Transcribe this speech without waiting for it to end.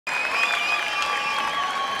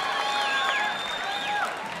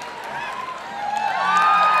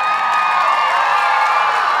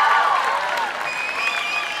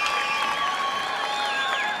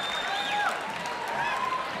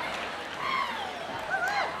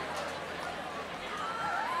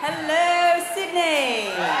Hello, Sydney.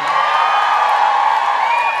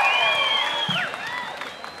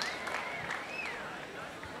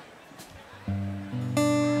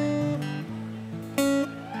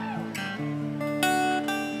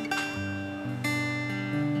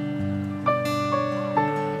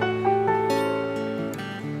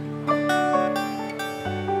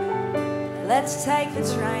 Let's take the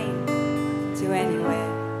train to anywhere.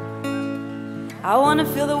 I want to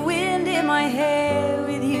feel the wind in my hair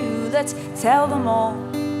with you. Let's tell them all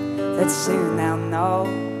that soon they'll know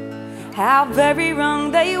how very wrong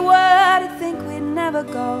they were to think we'd never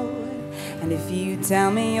go. And if you tell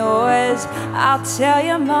me yours, I'll tell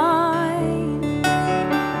you mine.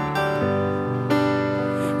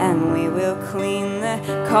 And we will clean the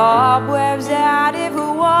cobwebs out if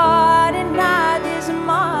what at night is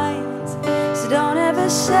mine. So don't ever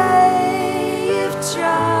say you've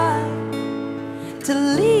tried to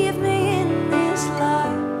leave me in this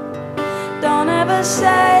life. Don't ever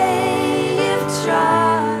say you've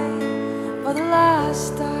tried for the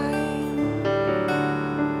last time.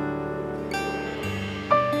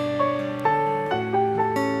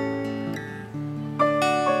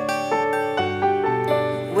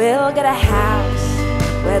 We'll get a house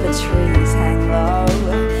where the trees hang low,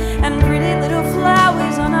 and pretty little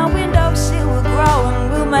flowers on our windowsill will grow,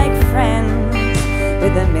 and we'll make friends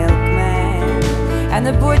with the milkman, and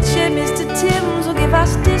the butcher, Mr. Timms, will give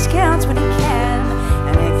us discounts when he can.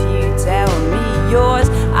 And if you tell me yours,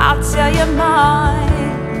 I'll tell you mine.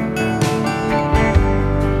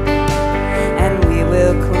 And we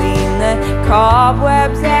will clean the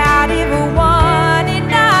cobwebs out if one in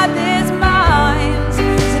others' minds.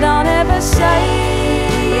 So don't ever say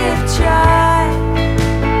you've tried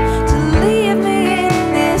to leave me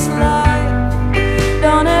in this life.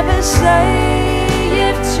 Don't ever say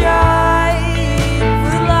you've tried for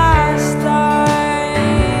the last time.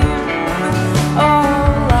 Oh,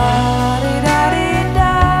 la-di-da-di-da,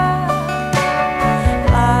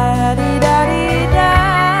 la-di-da-di-da,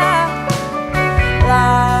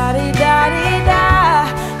 la-di-da-di-da,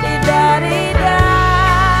 di-da-di-da.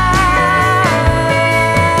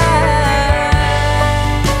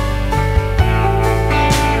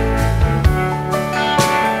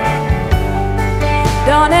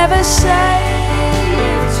 Don't ever say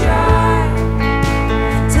you've tried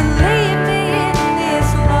to leave me in this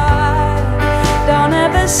life. Don't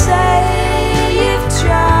ever say you've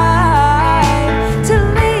tried to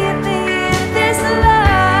leave me in this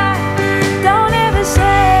life. Don't ever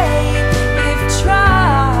say you've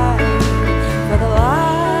tried for the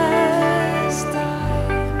last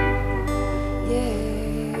time. Yeah.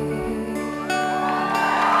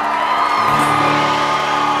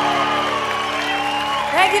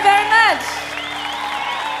 Thank you very much.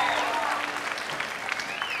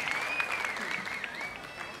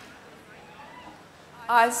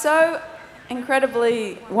 Oh, it's so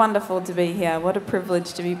incredibly wonderful to be here. What a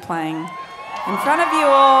privilege to be playing in front of you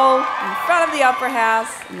all, in front of the Opera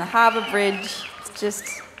House, in the Harbour Bridge.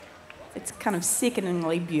 It's kind of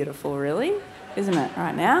sickeningly beautiful, really, isn't it,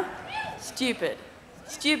 right now?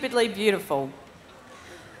 Stupidly beautiful.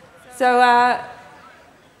 So,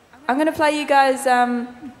 I'm going to play you guys a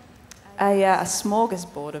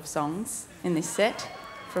smorgasbord of songs in this set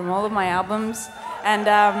from all of my albums. And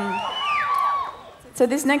so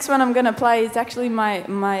this next one I'm going to play is actually my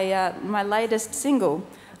latest single.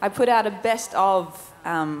 I put out a best of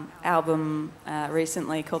album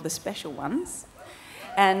recently called The Special Ones.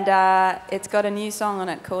 And it's got a new song on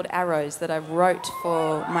it called Arrows that I wrote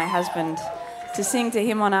for my husband to sing to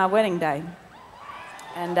him on our wedding day.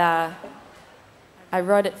 And I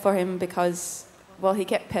wrote it for him because, well, he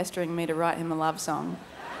kept pestering me to write him a love song,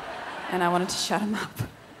 and I wanted to shut him up.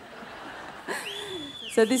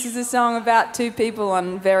 So this is a song about two people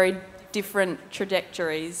on very different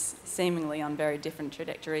trajectories, seemingly on very different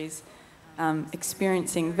trajectories,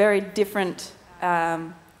 experiencing very different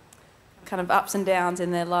kind of ups and downs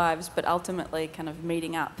in their lives, but ultimately kind of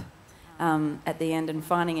meeting up at the end and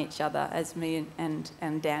finding each other, as me and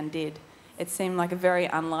Dan did. It seemed like a very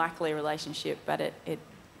unlikely relationship, but it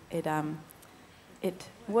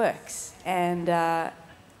works. And I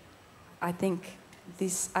think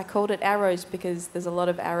I called it Arrows because there's a lot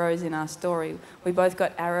of arrows in our story. We both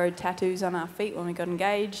got arrow tattoos on our feet when we got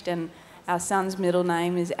engaged, and our son's middle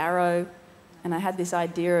name is Arrow. And I had this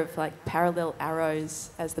idea of like parallel arrows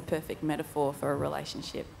as the perfect metaphor for a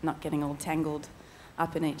relationship, not getting all tangled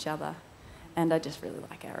up in each other. And I just really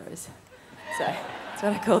like arrows. So that's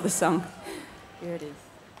what I call the song. Here it is.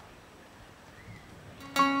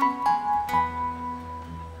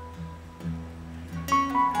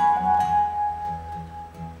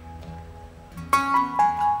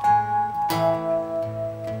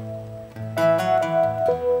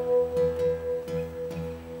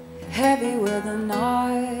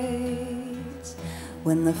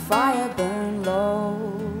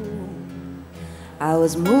 I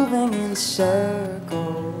was moving in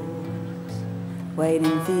circles,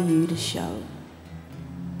 waiting for you to show.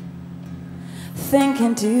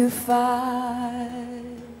 Thinking too fast,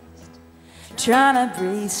 trying to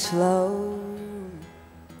breathe slow,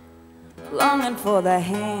 longing for the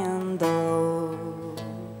handle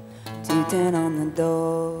to turn on the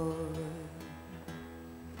door.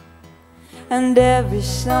 And every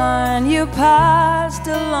sign you passed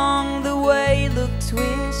along the way looked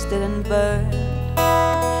twisted and burned,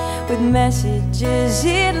 with messages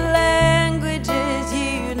in languages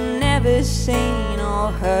you'd never seen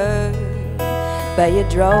or heard, but you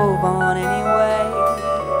drove on anyway.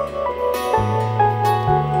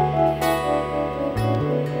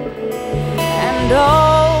 And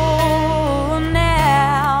oh,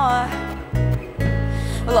 now,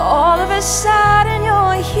 well, all of a sudden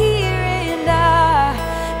you're here and I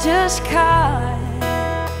just can't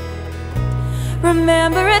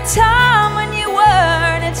remember a time when you weren't.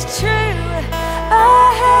 It's true,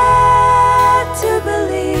 I had to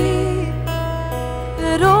believe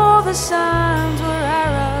that all the signs were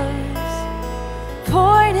arrows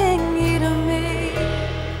pointing you to me.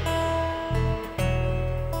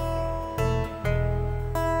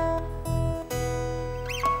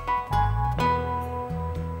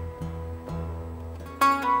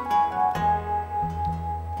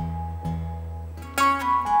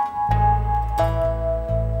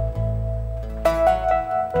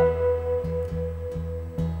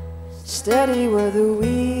 Steady were the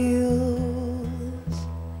wheels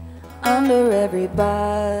under every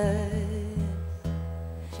bus,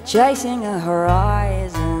 chasing a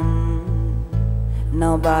horizon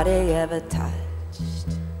nobody ever touched,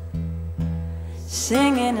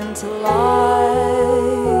 singing into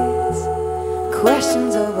lights,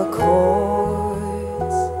 questions over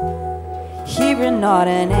chords, hearing not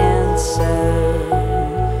an answer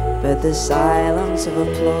but the silence of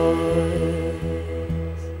applause.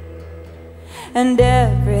 And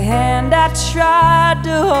every hand I tried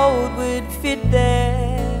to hold would fit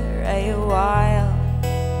there a while,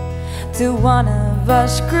 till one of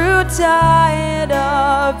us grew tired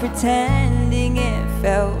of pretending it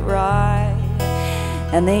felt right,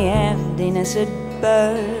 and the emptiness had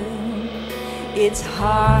burned. It's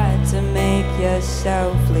hard to make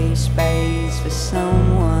yourself leave space for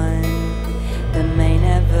someone that may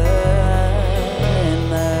never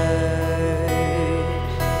emerge.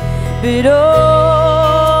 But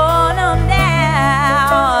oh, no,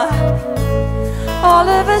 now, all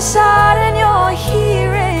of a sudden you're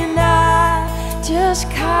here and I just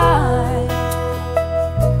can't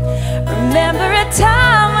remember a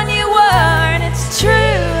time when you weren't. It's true,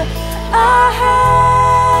 I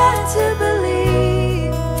had to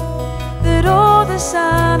believe that all the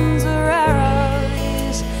signs were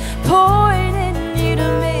arrows pointing you to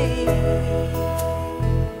me.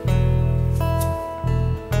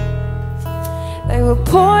 They were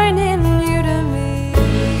pointing you to me.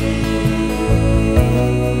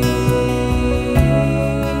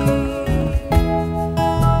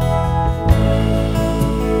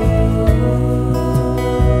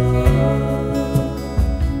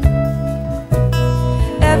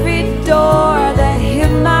 Every door that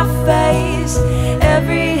hit my face,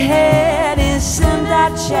 every head is sin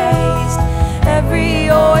that chased, every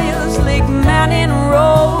oil slick mountain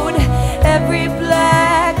road, every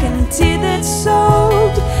black and tear that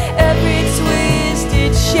soaked, every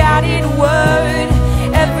twisted shouted word,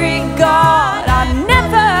 every God I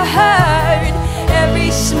never heard,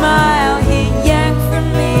 every smile he yanked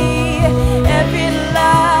from me, every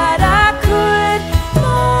light I could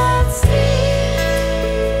not see.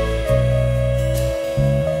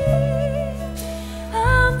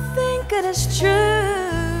 I'm thinking it's true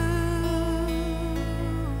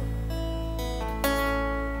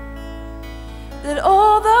that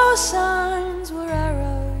all those signs were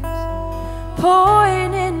arrows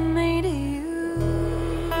pointing me to you.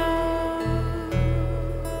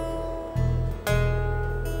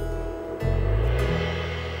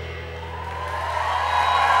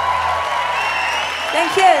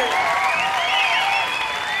 Thank you.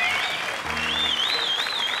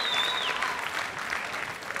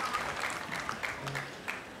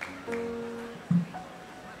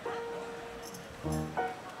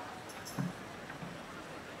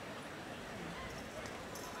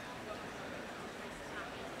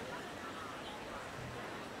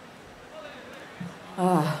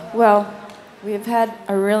 Well, we've had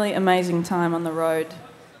a really amazing time on the road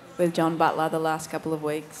with John Butler the last couple of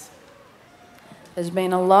weeks. There's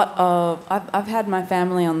been a lot of... I've had my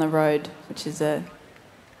family on the road, which is a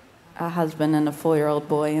husband and a 4-year-old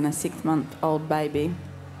boy and a 6-month-old baby.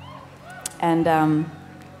 And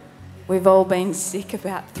We've all been sick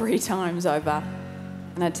about 3 times over.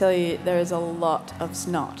 And I tell you, there is a lot of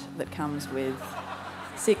snot that comes with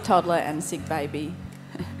sick toddler and sick baby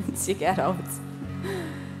and sick adults.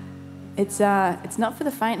 It's not for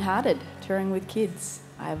the faint-hearted, touring with kids,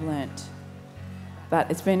 I have learnt.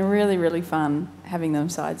 But it's been really, really fun having them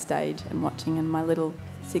side stage and watching, and my little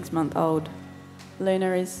 6-month-old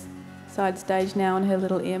Luna is side stage now on her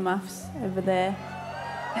little earmuffs over there,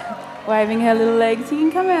 waving her little legs. You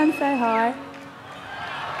can come out and say hi.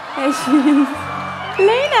 There she is.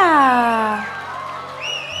 Luna!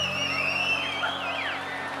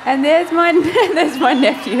 And there's my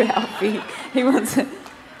nephew, Alfie. He wants it.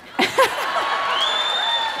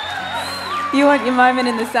 You want your moment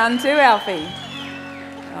in the sun too, Alfie?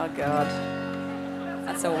 Oh, God.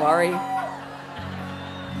 That's a worry.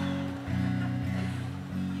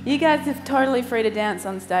 You guys are totally free to dance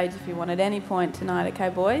on stage if you want at any point tonight, okay,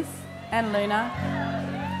 boys? And Luna,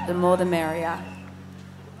 the more the merrier.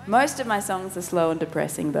 Most of my songs are slow and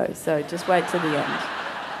depressing, though, so just wait till the end.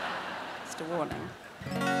 Just a warning.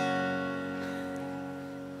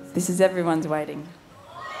 This is Everyone's Waiting.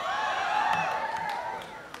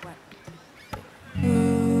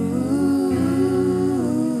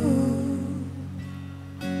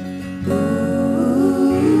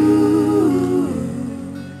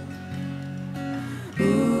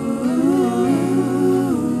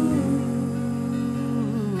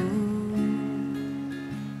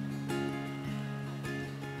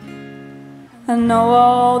 I know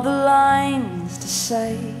all the lines to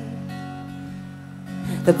say,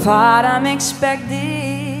 the part I'm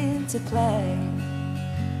expected to play,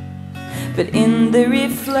 but in the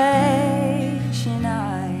reflection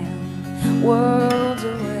I am worlds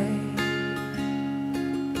away.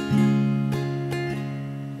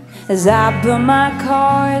 As I put my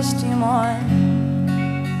costume on,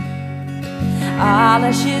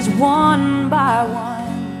 eyelashes one by one.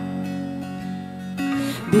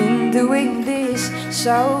 Been doing this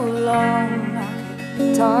so long I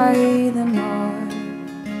could tie the knot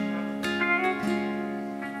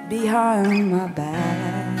behind my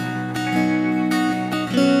back.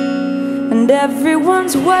 And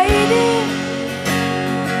everyone's waiting,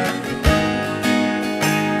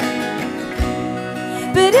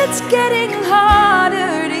 but it's getting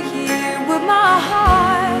harder to hear what my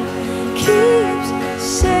heart keeps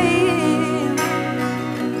saying.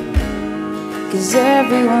 'Cause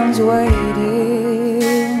everyone's waiting.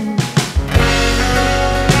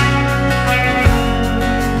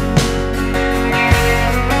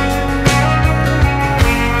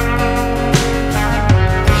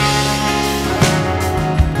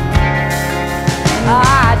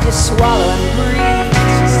 I just swallow and breathe,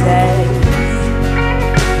 she says.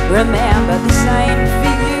 Remember, this ain't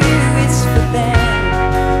for you, it's for them.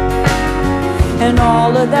 And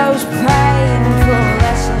all of those painful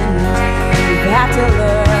lessons you've had to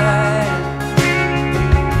learn,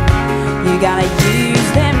 you gotta use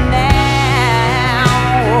them now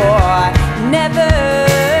or never.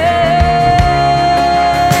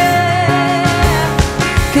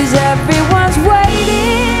 'Cause everyone's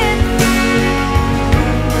waiting,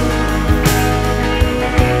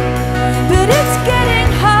 but it's getting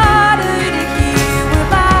harder to hear what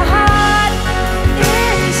my heart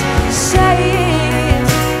is saying.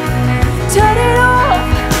 Turn it off,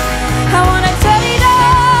 I wanna turn it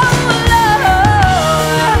on, love.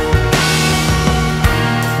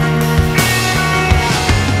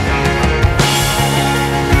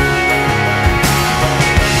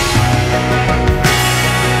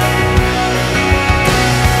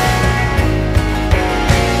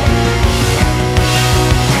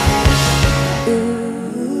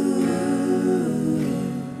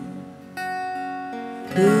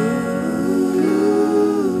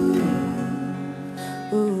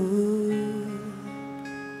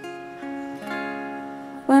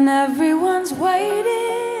 When everyone's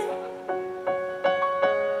waiting,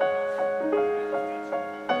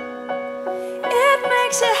 it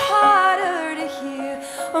makes it harder to hear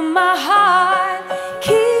what my heart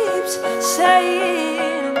keeps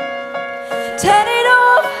saying. Turn it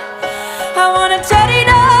off, I wanna turn it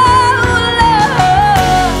on,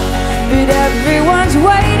 love. But everyone's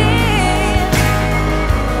waiting.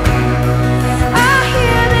 I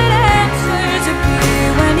hear that answers appear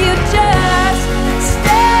when you just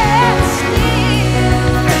stand still.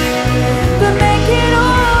 But make it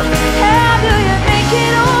all, how do you make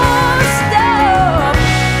it all stop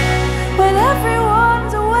when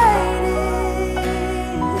everyone's waiting?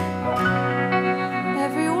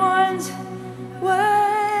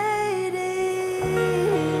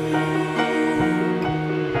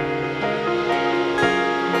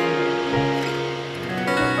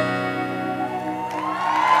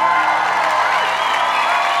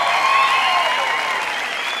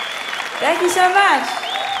 so much.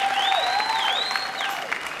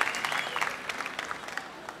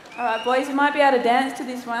 All right, boys, you might be able to dance to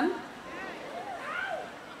this one.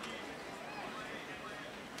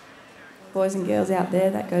 Boys and girls out there,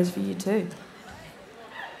 that goes for you too.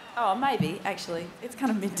 Oh, maybe, actually. It's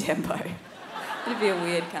kind of mid-tempo. It'll be a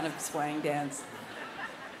weird kind of swaying dance.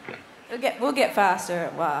 We'll get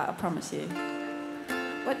faster, well, I promise you.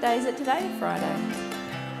 What day is it today? Friday.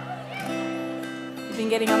 You've been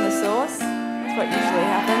getting on the sauce? That's what usually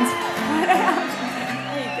happens.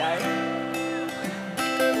 There you go.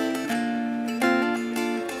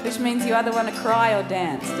 Which means you either want to cry or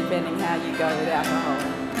dance, depending how you go with alcohol.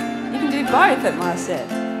 You can do both at my set.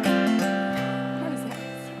 What is that?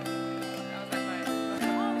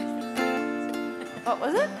 What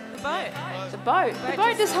was it? The boat. The boat. The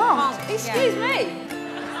boat just honked. Excuse me.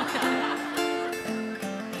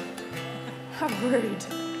 How rude.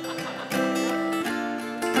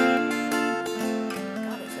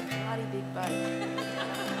 God, it's a bloody big boat.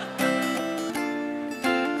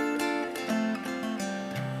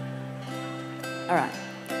 All right,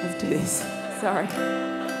 let's do this. Sorry.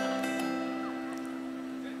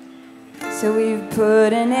 So we've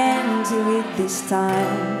put an end to it this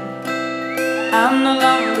time. I'm no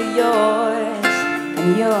longer yours,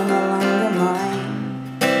 and you're no longer mine.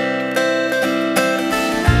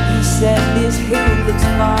 You said this hill looks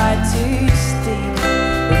far too steep,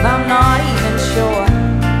 but I'm not even sure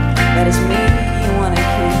that it's me you wanna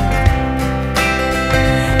keep.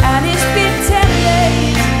 And it's been 10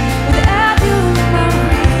 days without you in my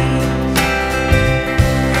reach,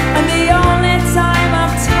 and the only time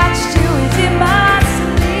I've touched you is in my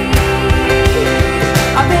sleep.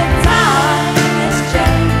 I've been time has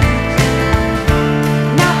changed,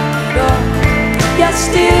 nothing at all. You're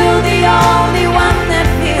still the only one that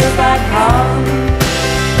feels like home.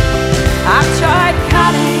 I've tried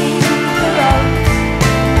cutting the ropes,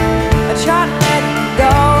 I tried to let you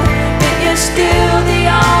go, but you're still the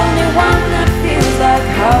only one that feels like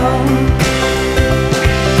home.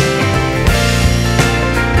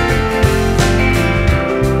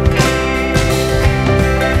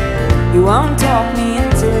 You won't talk me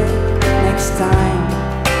into it next time,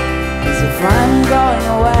 'cause if I'm going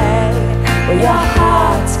away, well, your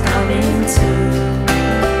heart's coming too.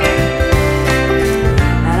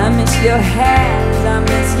 And I miss your hands, I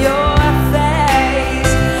miss your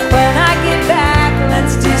face. When I get back,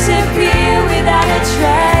 let's disappear without a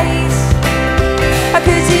trace.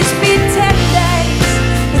 'Cause it's been 10 days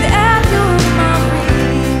without you in my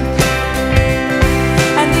reach,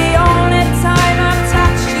 and the only time I've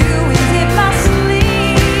touched you is in my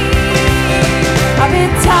sleep. I've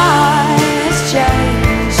been time has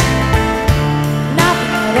changed,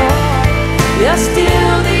 nothing at all. You're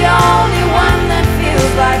still the only one that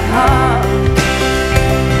feels like home.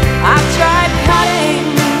 I've tried cutting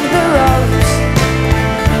the ropes,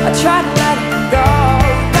 I tried to let it go,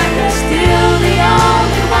 but you're still the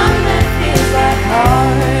only one that feels like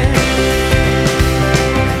home.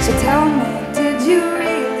 So tell me, did you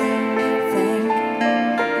really think?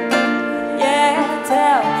 Yeah,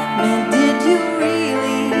 tell me, did you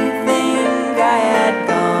really think I had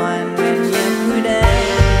gone when you couldn't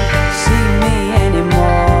see me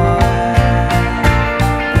anymore?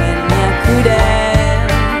 When you couldn't,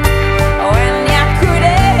 when you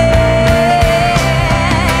couldn't.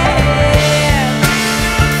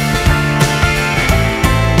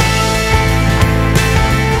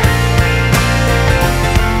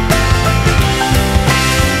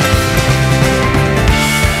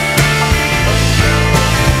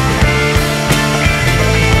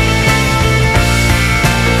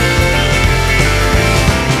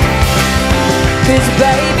 Cause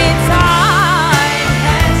baby, time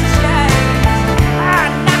has changed,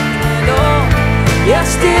 nothing at all. You're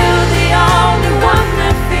still the only one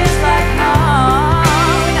that feels like home.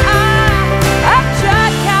 And I've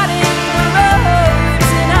tried cutting the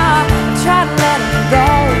ropes, and I've tried to let it go,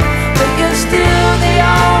 but you're still the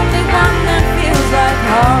only one that feels like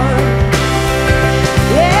home.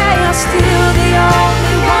 Yeah, you're still the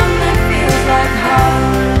only one that feels like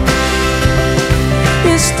home.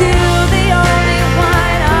 You're still the only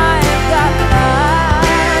one I've got love.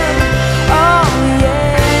 Oh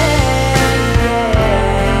yeah, yeah.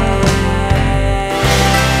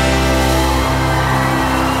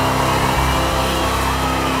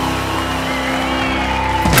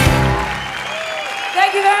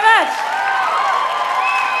 Thank you very much.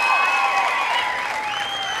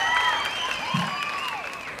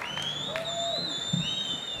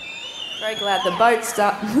 Very glad the boat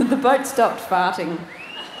stopped. The boat stopped farting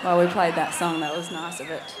while we played that song. That was nice of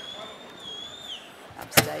it.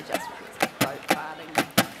 Upstage us with the boat farting.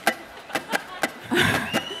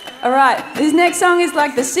 All right, this next song is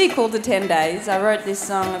like the sequel to 10 Days. I wrote this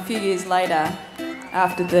song a few years later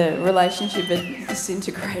after the relationship had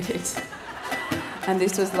disintegrated. And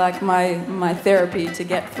this was like my therapy to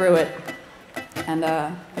get through it. And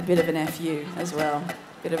a bit of an FU as well.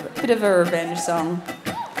 Bit of a revenge song.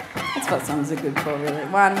 That's what songs are good for, really.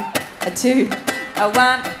 1, a 2, a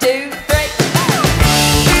 1, 2, 3.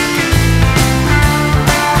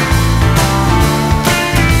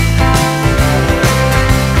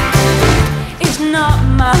 It's not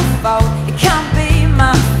my fault, it can't be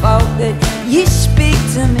my fault that you speak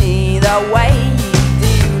to me the way you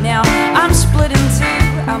do. Now I'm split in two,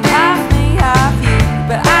 I'm half me, half you,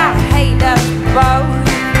 but I hate us both,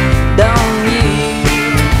 don't you?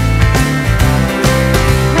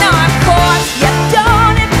 No, of course you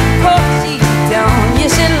don't, of course you don't. You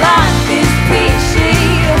said life is peachy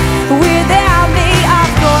without me, of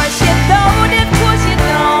course you don't, of course you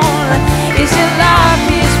don't. You said life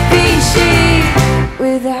is peachy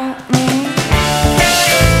without me.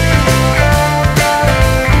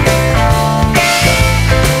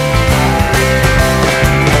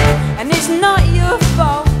 And it's not your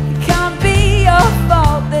fault, it can't be your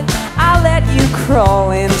fault that I let you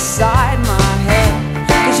crawl inside my head.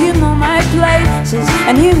 Cause you know my places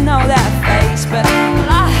and you know that face, but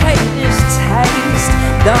I hate this taste,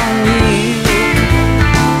 don't you?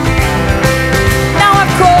 Now of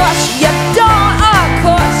course you don't, of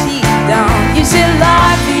course you don't. You said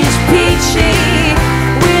life is peachy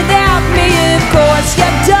without me, of course you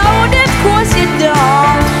don't, of course you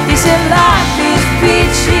don't. You said life is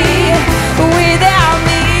peachy without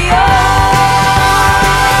me,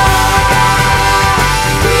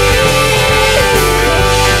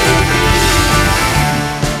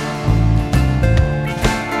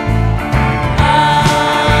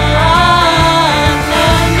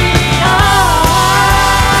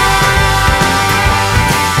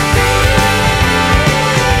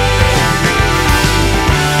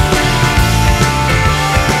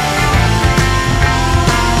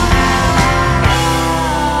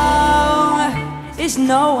 It's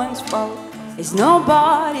no one's fault, it's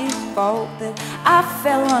nobody's fault that I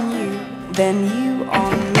fell on you, then you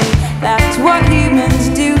on me. That's what humans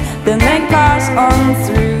do, then they pass on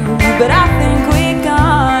through. But I think we're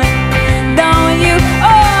gone, don't you?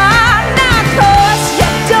 Oh, now of course you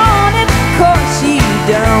don't, of course you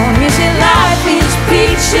don't. You say life is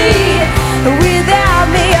peachy without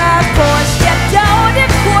me, of course you don't,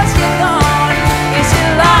 of course you don't. You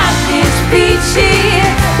say life is peachy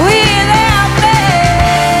without me.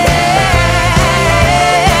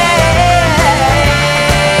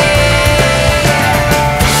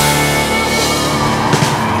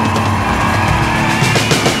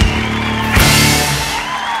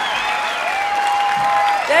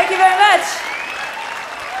 Thank you very much.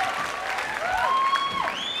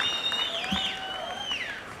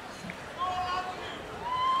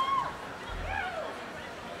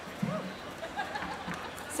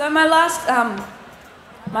 So my last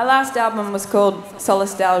album was called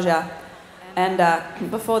Solastalgia, and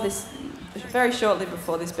very shortly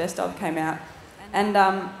before this best of came out, and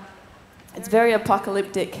it's very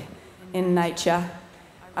apocalyptic in nature.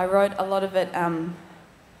 I wrote a lot of it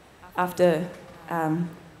after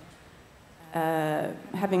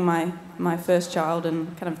having my first child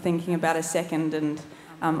and kind of thinking about a second, and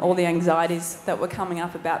all the anxieties that were coming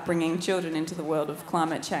up about bringing children into the world of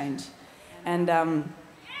climate change. And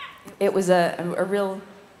it was a real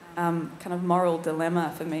kind of moral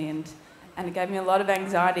dilemma for me, and it gave me a lot of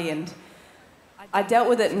anxiety, and I dealt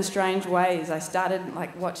with it in strange ways. I started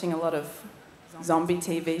like watching a lot of zombie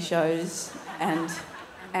TV shows, and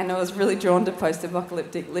I was really drawn to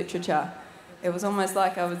post-apocalyptic literature. It was almost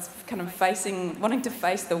like I was kind of wanting to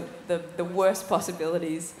face the worst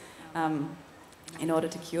possibilities in order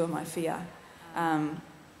to cure my fear.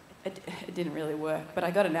 It didn't really work, but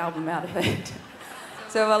I got an album out of it.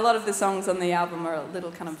 So a lot of the songs on the album are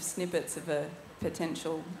little kind of snippets of a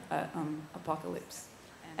potential apocalypse.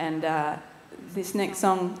 And this next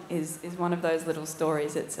song is one of those little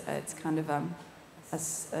stories. It's kind of a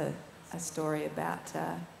story about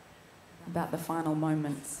the final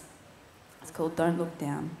moments. It's called Don't Look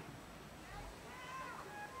Down.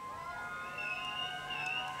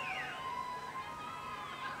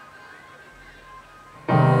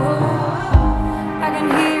 I can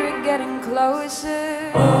hear it getting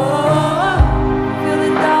closer. Feel the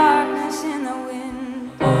darkness in the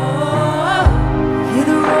wind. Hear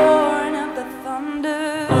the roaring of the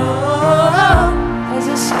thunder as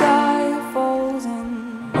the sky falls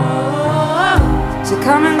in. So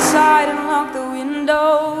come inside and lock the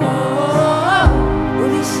window.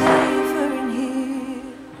 We'll be safer in here.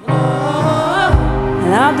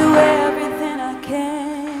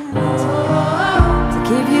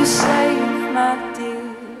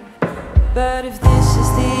 But if this is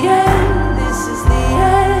the end, this is the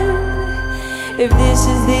end. If this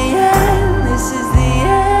is the end, this is the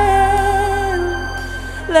end.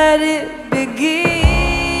 Let it begin.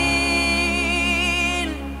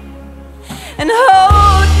 And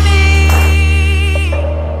hold me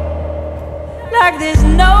like there's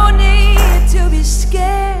no need to be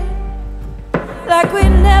scared. Like we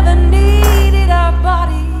never needed our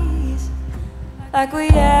bodies. Like we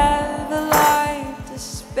have a life to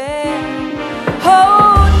spare.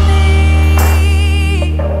 Hold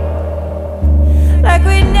me like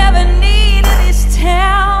we never needed this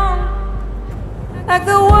town. Like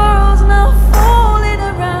the world's not falling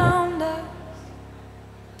around us.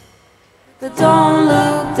 But don't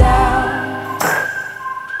look down.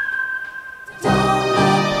 Don't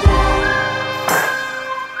look down.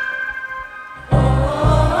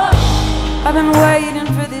 I've been waiting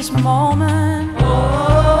for this moment.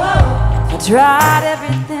 I tried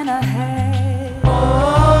everything I had.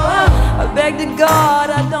 I begged to God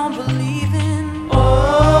I don't believe in,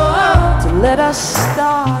 to let us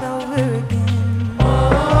start over again.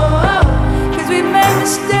 Cause we made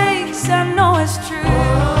mistakes, I know it's true.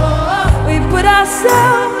 We put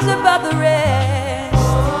ourselves above the rest.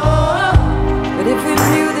 But if we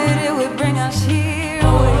knew that it would bring us here,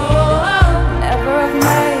 we'd never have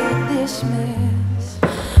made this mess.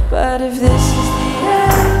 But if this is the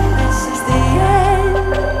end, this is the end.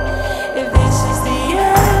 If this is the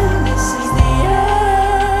end, this is the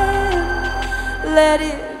end. Let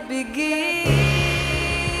it begin.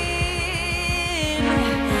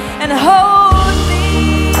 And hold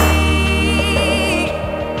me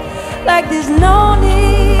like there's no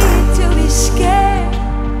need to be scared.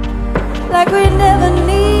 Like we never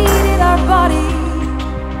needed our body.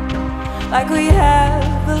 Like we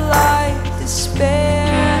have a life to spare.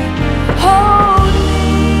 Hold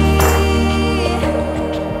me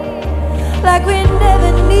like we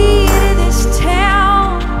never needed this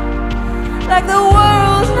town. Like the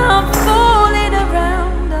world's not falling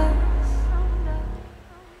around us.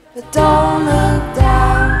 But don't look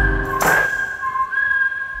down.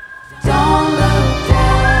 Don't look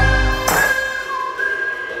down.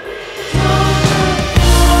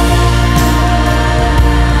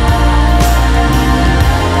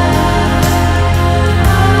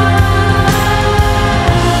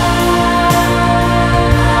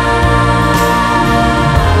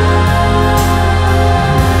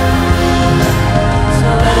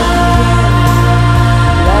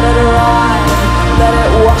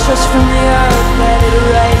 Wash us from the earth, let it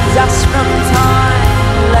raise us from time.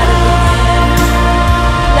 Let it begin,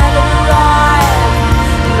 let it arrive,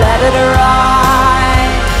 let it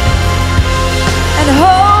arrive. And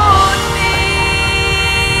hold me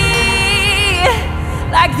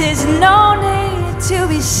like there's no need to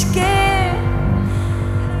be scared.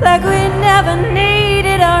 Like we never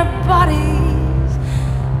needed our bodies.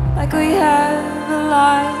 Like we have a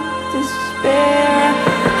life to spare.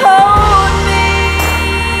 Hold me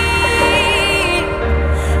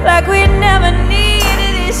like we never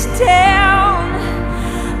needed this town.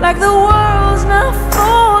 Like the world's not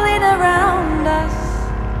falling around us.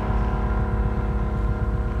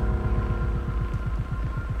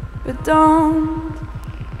 But don't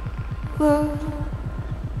look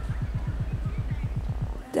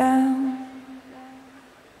down.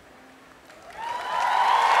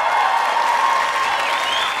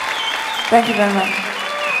 Thank you very much.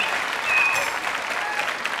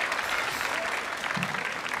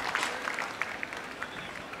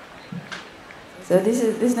 So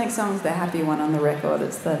this next song is the happy one on the record.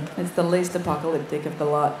 It's the least apocalyptic of the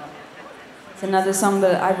lot. It's another song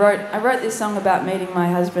that I wrote. I wrote this song about meeting my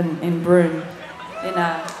husband in Broome.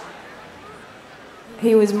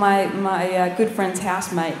 He was my good friend's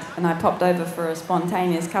housemate, and I popped over for a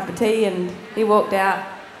spontaneous cup of tea, and he walked out.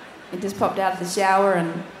 He just popped out of the shower,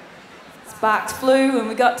 and sparks flew, and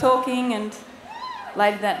we got talking. And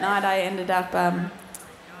later that night, I ended up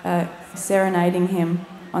serenading him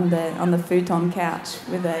on the Futon Couch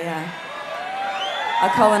with a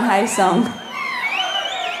Colin Hay song.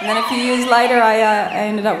 And then a few years later, I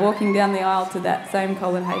ended up walking down the aisle to that same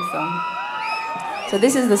Colin Hay song. So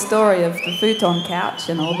this is the story of the Futon Couch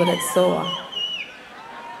and all that it saw.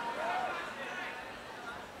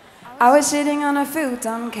 I was sitting on a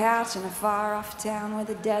futon couch in a far-off town where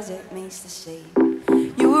the desert meets the sea.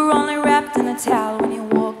 You were only wrapped in a towel when you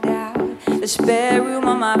walked out the spare room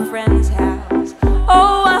of my friend's house.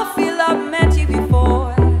 Oh, I feel I've met you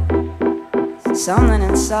before. Something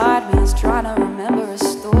inside me is trying to remember a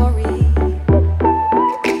story.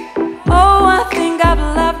 Oh, I think I've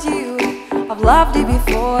loved you. I've loved you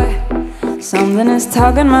before. Something is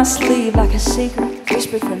tugging my sleeve like a secret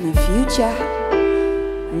whispered from the future,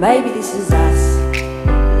 maybe this is us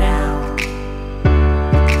now.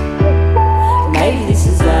 Maybe this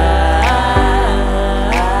is us.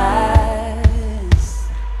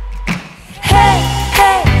 Hey,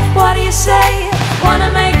 hey, what do you say?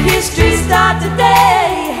 Wanna make history start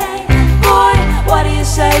today? Hey, boy, what do you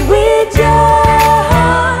say we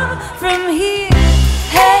jump from here?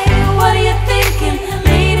 Hey, what are you thinking?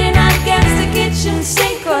 Leaning against the kitchen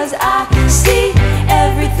sink, 'cause I see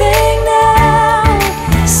everything now.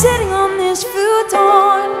 Sitting on this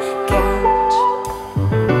futon couch.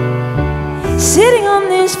 Sitting on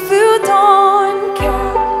this futon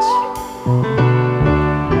couch.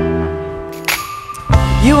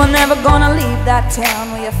 You are never gonna leave that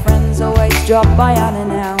town where your friends always drop by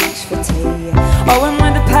unannounced for tea. Oh, and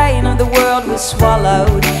when the pain of the world was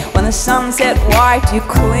swallowed, when the sunset wiped you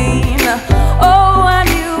clean. Oh, I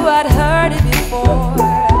knew I'd heard it before.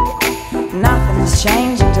 Nothing has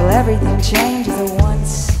changed until everything changes at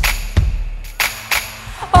once.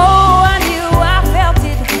 Oh, I knew, I felt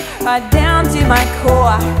it right down to my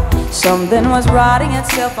core. Something was writing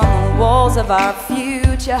itself on the walls of our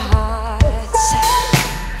future hearts.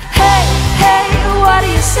 Hey, hey, what do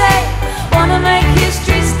you say? Wanna make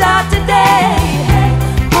history start today? Hey,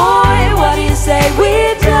 boy, what do you say we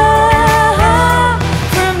jump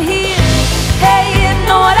from here? Hey, you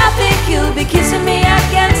know what I think? You'll be kissing me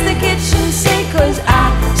against the kitchen sink, 'cause I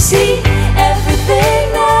see everything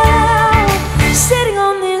now. Sitting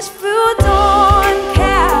on this futon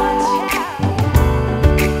couch.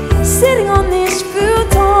 Sitting on this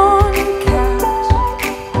futon couch.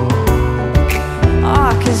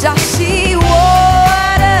 Ah, 'cause I see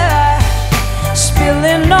water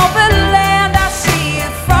spilling over land. I see a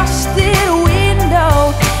frosted window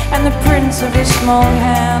and the prints of a small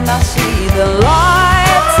hand. I see the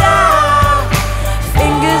lights out,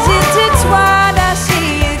 fingers intertwined. I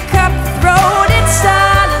see a cutthroated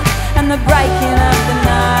silence and the breaking of the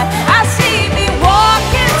night. I see me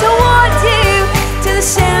walking towards you to the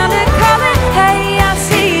sound of calling. Hey, I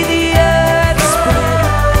see the earth split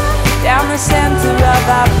down the center of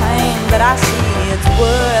our pain, but I see it's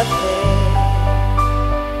worth it,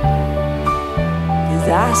 'cause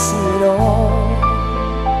I see it all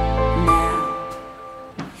now.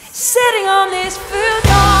 Sitting on this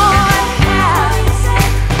futon couch.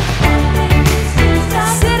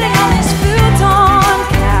 Sitting on this futon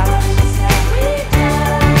couch.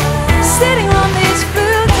 Sitting on this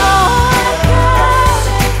futon couch.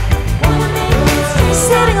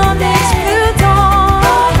 Sitting on this futon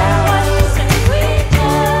couch.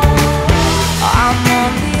 I'm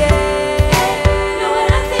on the edge.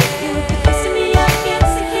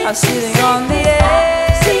 I'm sitting on the edge.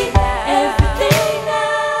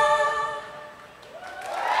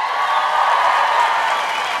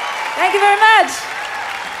 Thank you very much.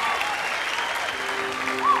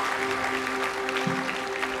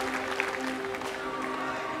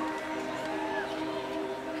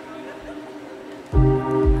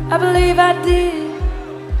 I believe I did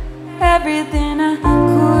everything I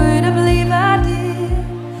could. I believe I did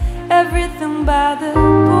everything by the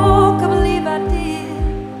book. I believe I did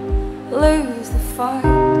lose the fight,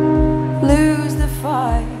 lose the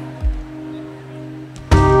fight.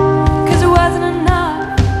 'Cause it wasn't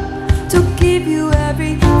enough to give you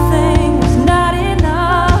everything, was not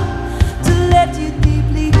enough to let you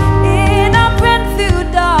deeply in. I ran through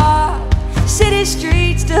dark city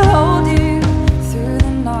streets to hold you through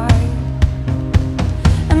the night.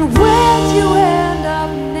 And where'd you end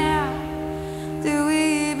up now? Do we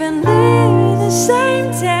even live in the same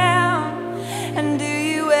town? And do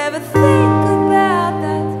you ever think about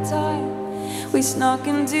that time we snuck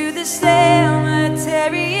into the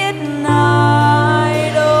cemetery at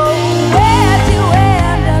night? Oh, where'd you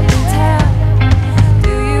end up in town?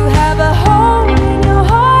 Do you have a home in your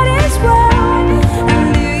heart as well? And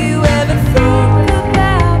do you ever think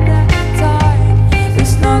about that time we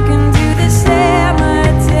snuck into the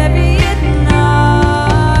cemetery at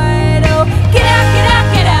night? Oh, get out, get out,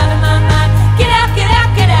 get out of my mind. Get out, get out,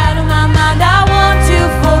 get out of my mind. I want to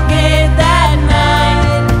forget that night.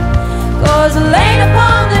 'Cause laying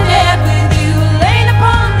upon the dead with you, laying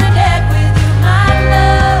upon the dead with you,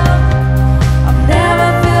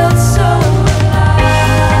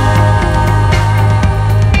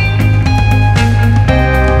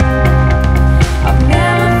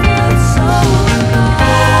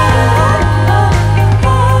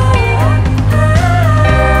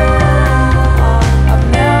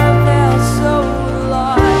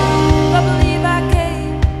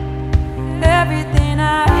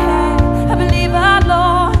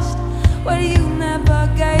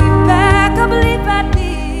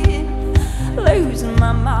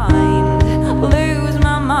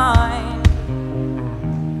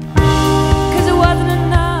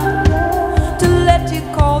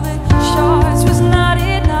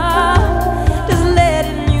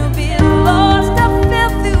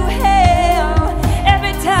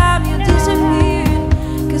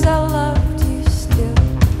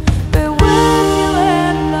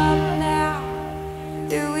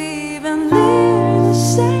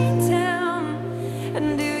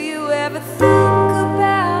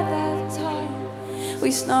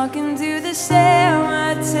 We snuck into the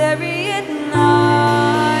cemetery at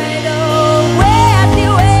night. Oh, where do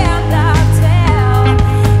you end up, tell?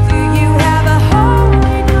 Do you have a hole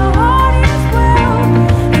in your heart as well?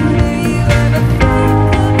 And do you ever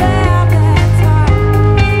think about that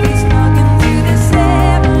time we snuck into the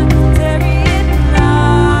cemetery at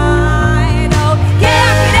night? Oh,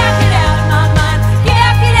 get out of my mind.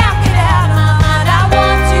 Get out of my mind. I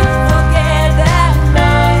want to forget that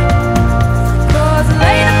night. 'Cause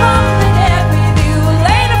laid upon the dead with you,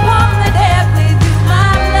 laid upon the dead with you,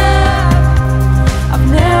 my love. I've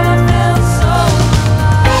never felt so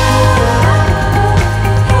alive.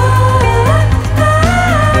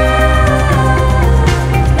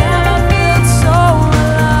 Never felt so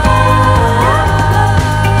alive.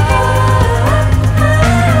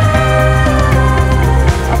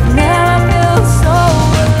 I've never felt so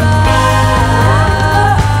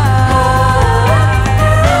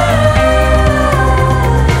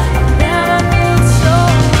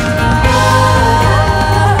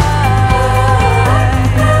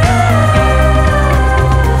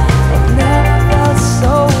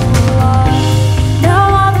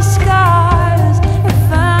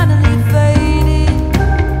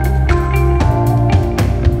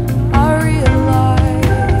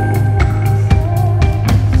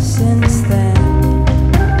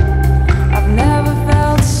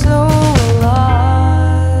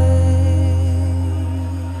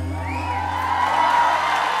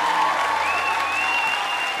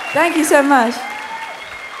Thank you so much.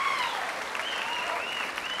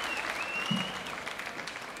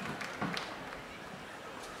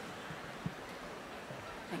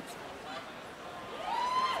 Thanks.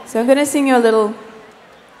 So I'm going to sing you a little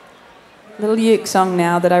uke song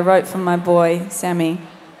now that I wrote for my boy, Sammy.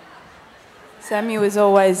 Sammy was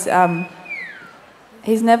always,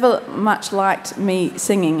 he's never much liked me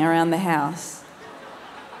singing around the house,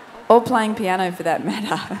 or playing piano for that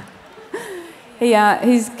matter.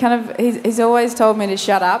 He's always told me to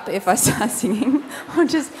shut up if I start singing, or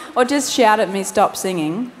just shout at me, stop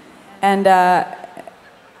singing, and I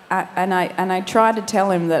try to tell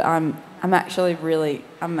him that I'm actually really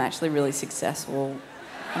successful.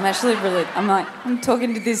 I'm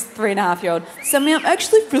talking to this 3.5-year-old. Sammy, I'm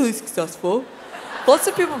actually really successful. Lots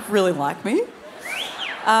of people really like me.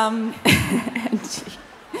 And she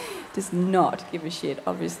does not give a shit,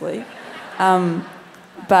 obviously.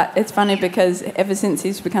 But it's funny because ever since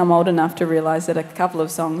he's become old enough to realise that a couple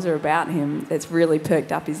of songs are about him, it's really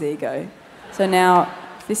perked up his ego. So now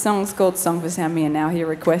this song's called Song for Sammy, and now he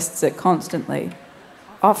requests it constantly.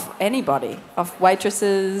 Off anybody, off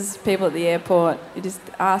waitresses, people at the airport. He just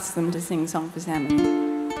asks them to sing Song for Sammy.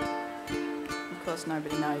 Of course,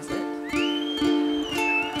 nobody knows it.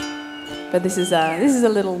 But this is a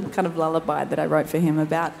little kind of lullaby that I wrote for him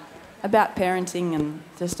about parenting and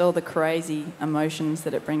just all the crazy emotions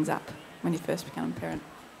that it brings up when you first become a parent.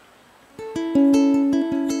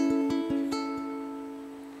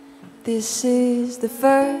 This is the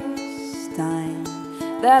first time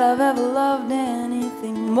that I've ever loved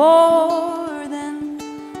anything more than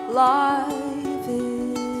life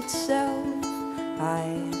itself. I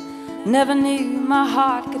never knew my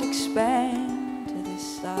heart could expand to this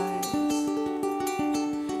size.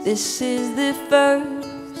 This is the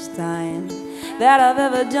first time that I've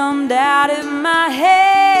ever jumped out of my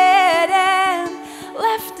head and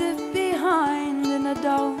left it behind, and I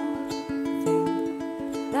don't think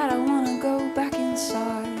that I want to go back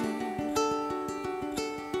inside.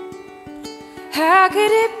 How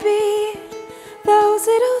could it be those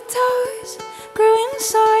little toes grew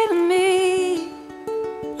inside of me?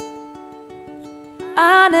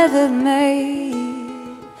 I never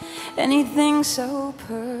made anything so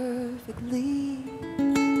perfectly.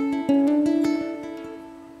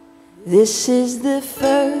 This is the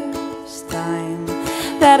first time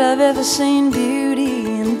that I've ever seen beauty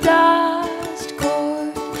in dust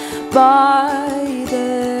caught by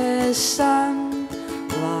the sunlight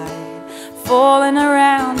falling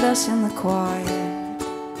around us in the quiet.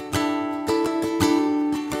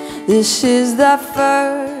 This is the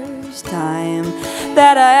first time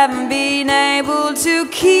that I haven't been able to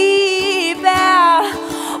keep out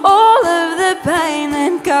all of the pain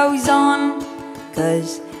that goes on,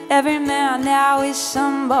 'cause every man now is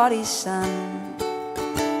somebody's son.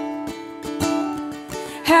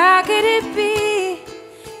 How could it be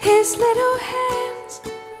his little hands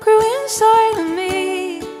grew inside of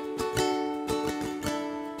me?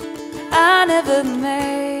 I never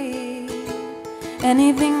made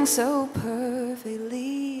anything so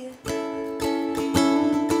perfectly.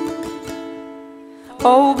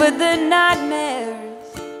 Oh, but the nightmares,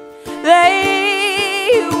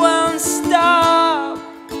 they won't stop.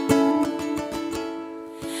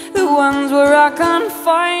 ones where I can't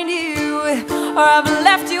find you, or I've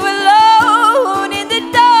left you alone in the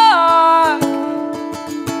dark.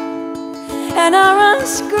 And I run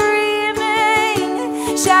screaming,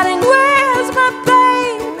 shouting, where's my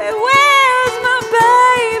baby? Where's my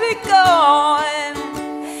baby gone?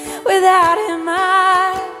 Without him I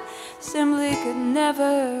simply could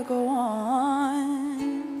never go on.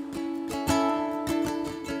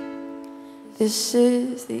 This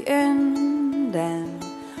is the end and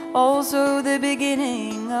also the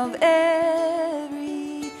beginning of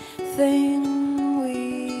everything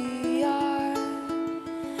we are.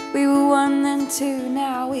 We were one then two,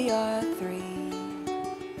 now we are three.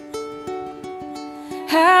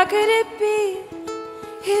 How could it be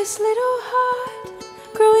his little heart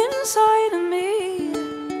grew inside of me?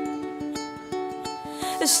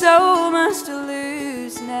 There's so much to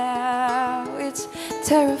lose now, it's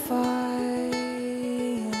terrifying.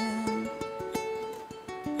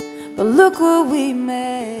 But look what we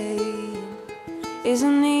made,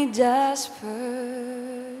 isn't he just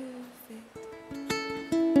perfect?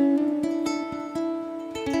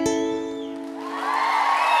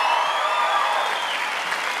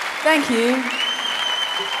 Thank you.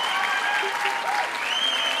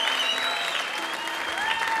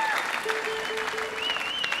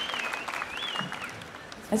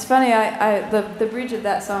 It's funny, the bridge of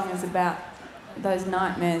that song is about those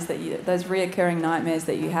nightmares those reoccurring nightmares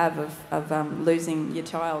that you have of losing your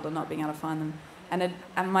child or not being able to find them. And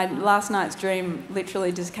my last night's dream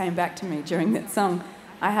literally just came back to me during that song.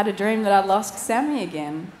 I had a dream that I lost Sammy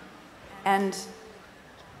again, and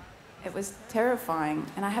it was terrifying.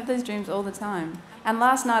 And I have those dreams all the time. And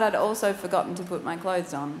last night I'd also forgotten to put my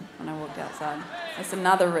clothes on when I walked outside. That's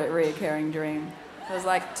another reoccurring dream. It was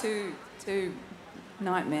like two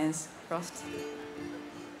nightmares crossed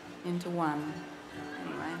into one.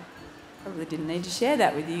 Anyway, probably didn't need to share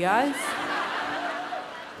that with you guys.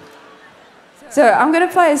 So I'm going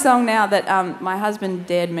to play a song now that my husband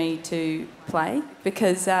dared me to play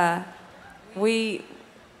because when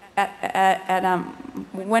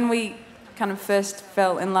we kind of first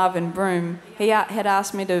fell in love in Broome, he had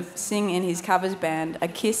asked me to sing in his covers band a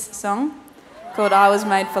Kiss song called I Was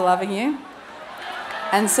Made for Loving You.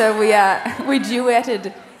 And so we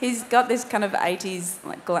duetted. He's got this kind of 80s,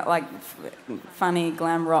 like funny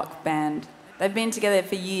glam rock band. They've been together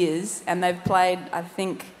for years, and they've played, I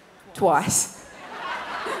think, twice.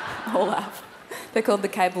 All up. They're called the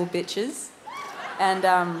Cable Bitches.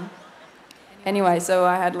 And anyway, so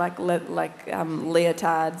I had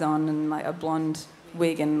leotards on and like a blonde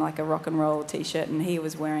wig and like a rock and roll t-shirt, and he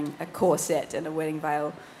was wearing a corset and a wedding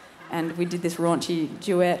veil. And we did this raunchy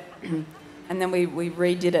duet. And then we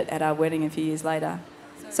redid it at our wedding a few years later.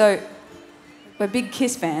 So we're big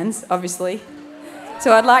Kiss fans, obviously.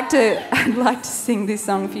 So I'd like to sing this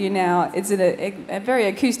song for you now. It's a very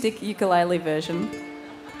acoustic ukulele version,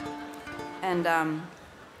 and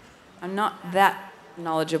I'm not that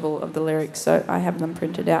knowledgeable of the lyrics, so I have them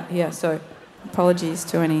printed out here. So apologies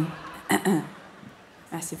to any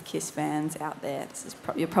massive Kiss fans out there.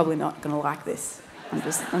 You're probably not going to like this. I'm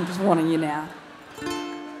just warning you now.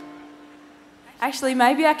 Actually,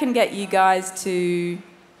 maybe I can get you guys to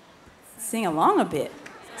sing along a bit.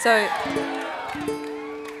 So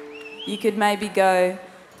you could maybe go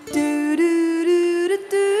do do do do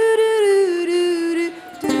do do do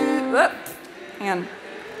do. Whoop. Hang on.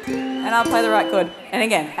 And I'll play the right chord. And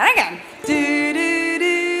again. And again. Do do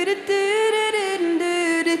do do do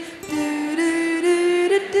do do.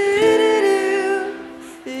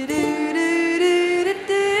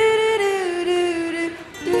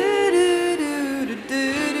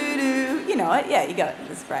 You know it? Yeah, you got it.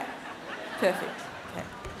 That's great. Perfect.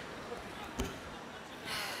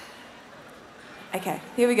 Okay,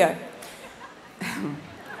 here we go.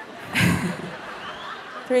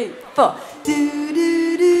 3, 4.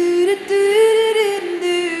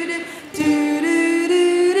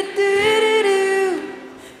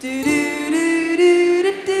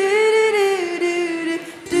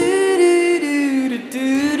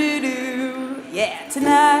 Yeah,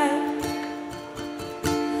 tonight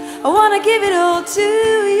I wanna give it all to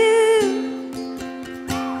you.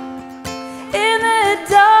 In the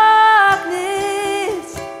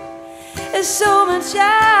darkness, there's so much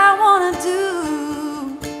I wanna do.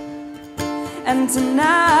 And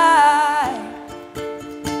tonight,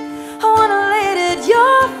 I wanna lay it at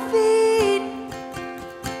your feet.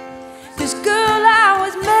 'Cause girl, I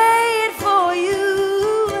was made for you.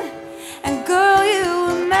 And girl, you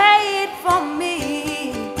were made for me.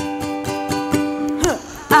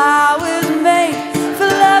 I was made for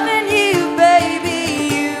loving you, baby.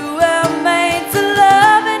 You were made to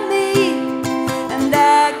loving me. And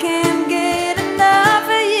I can't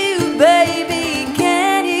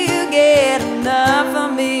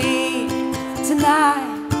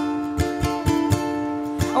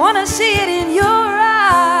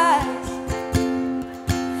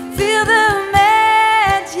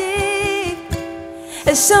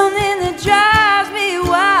something that drives me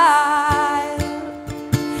wild.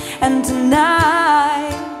 And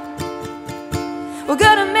tonight we're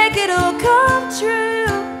gonna make it all come true.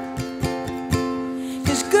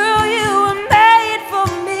 'Cause girl, you were made for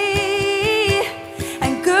me,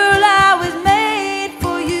 and girl, I was made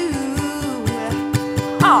for you.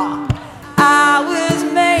 Oh, I was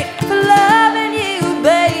made for loving you,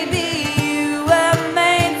 baby. You were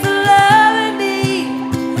made for loving me,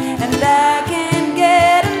 and I can't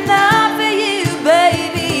get enough of you,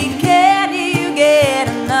 baby. Can you get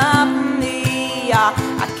enough of me?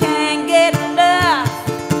 I can't get enough.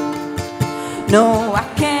 No, I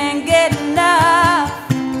can't get enough.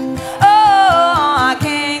 Oh, I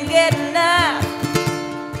can't get enough.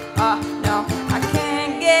 Oh, no, I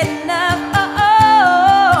can't get enough. Oh,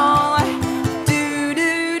 oh. Do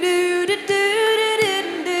do do do do do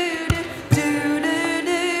do do do do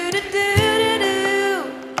do do.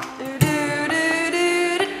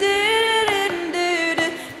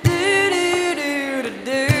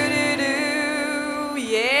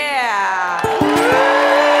 Yeah.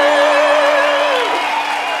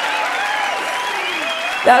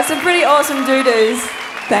 That was some pretty awesome doo-doos.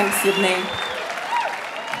 Thanks, Sydney.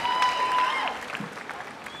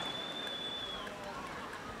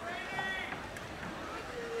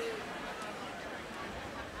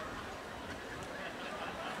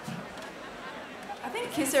 I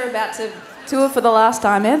think Kiss are about to tour for the last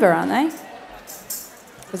time ever, aren't they?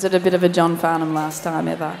 Was it a bit of a John Farnham last time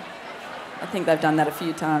ever? I think they've done that a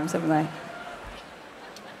few times, haven't they?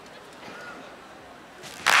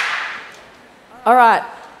 All right.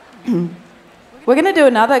 We're going to do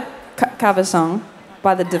another cover song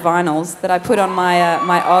by the Divinyls that I put on my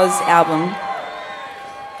my Oz album.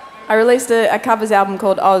 I released a covers album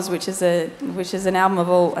called Oz, which is an album of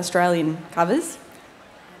all Australian covers,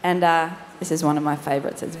 and this is one of my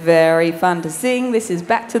favourites. It's very fun to sing. This is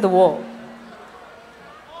Back to the Wall.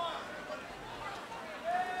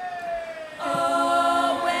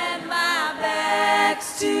 Oh, when my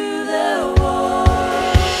back's to the wall.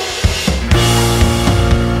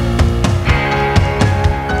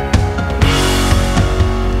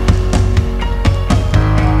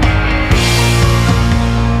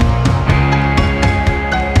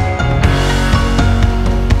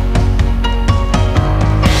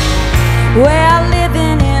 We're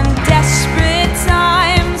living in desperate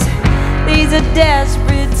times. These are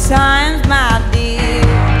desperate times, my dear.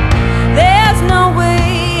 There's no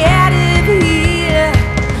way out of here.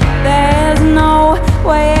 There's no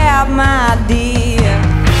way out, my dear.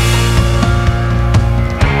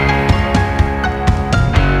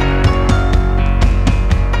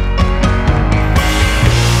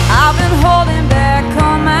 I've been holding back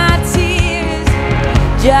all my tears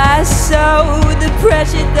just so the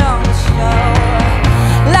pressure don't show.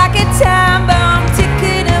 Like a time bomb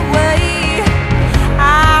ticking away,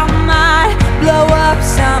 I might blow up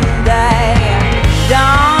someday.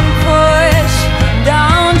 Don't push,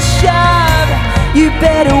 don't shove, you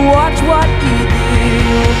better watch what you do.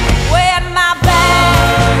 When my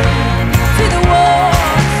back to the wall,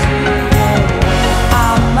 I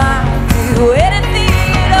might do anything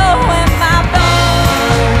at all. When my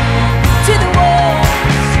back to the wall,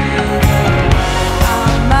 I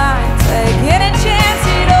might take any chance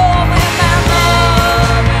at all. When my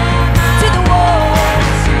back to the wall,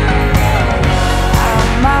 I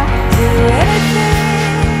might do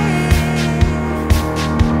anything.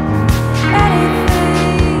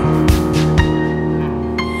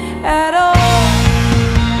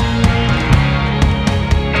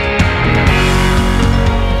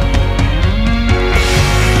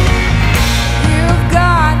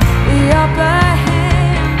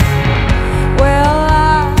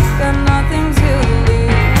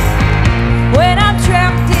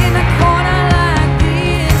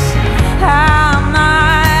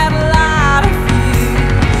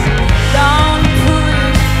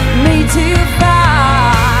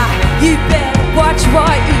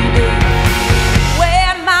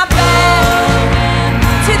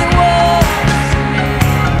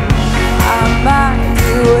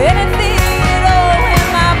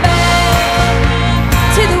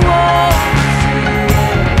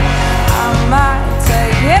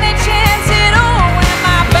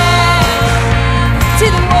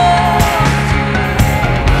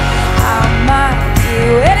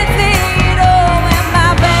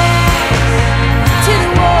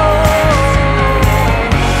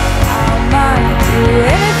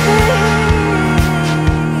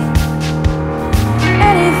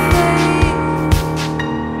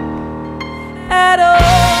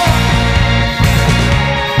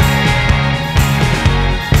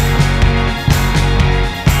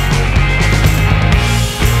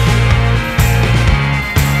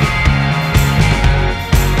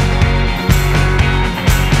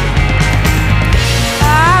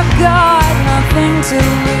 to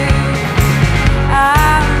lose.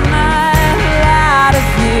 I might lie to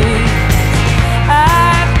you.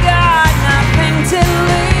 I've got nothing to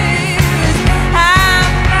lose. I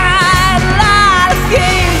might lie to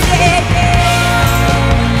you. Yeah, yeah.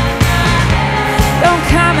 Don't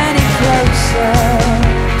come any closer.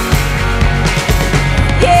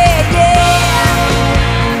 Yeah, yeah.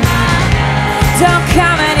 Don't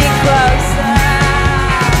come any closer.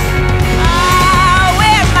 Oh,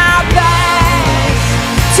 with my back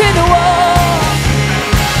to the wall,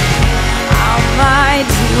 I might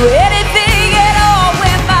do anything at all.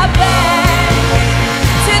 With my back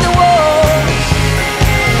to the wall,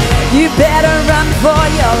 you better run for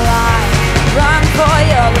your life. Run for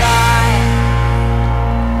your life.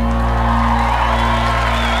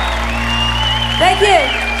 Thank you.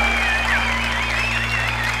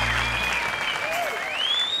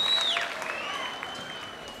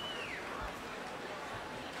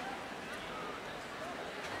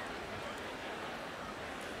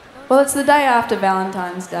 Well, it's the day after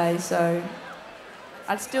Valentine's Day, so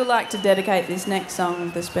I'd still like to dedicate this next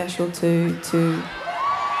song, the special to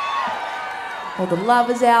all the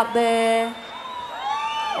lovers out there,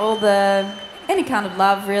 any kind of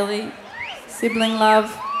love really, sibling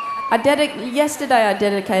love. Yesterday I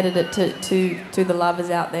dedicated it to the lovers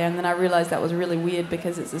out there, and then I realised that was really weird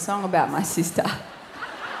because it's a song about my sister.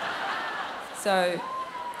 So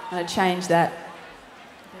I'm going to change that.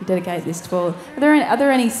 Dedicate this to all. Are there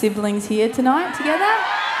any siblings here tonight together?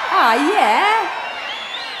 Ah, yeah.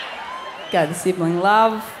 Go the sibling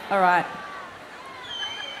love. All right.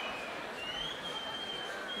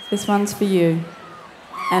 This one's for you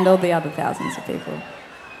and all the other thousands of people.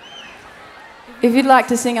 If you'd like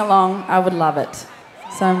to sing along, I would love it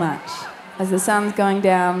so much. As the sun's going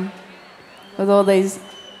down with all these...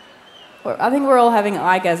 I think we're all having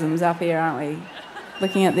orgasms up here, aren't we?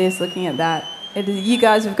 Looking at this, looking at that. You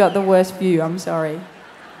guys have got the worst view, I'm sorry.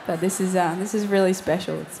 But this is really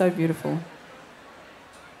special. It's so beautiful.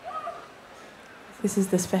 This is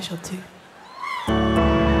the special too.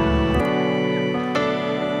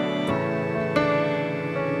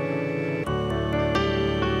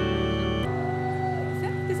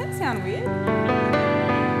 Does that sound weird?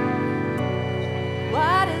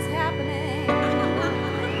 What is happening?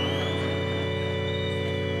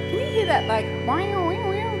 Can you hear that like...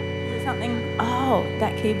 something? Oh,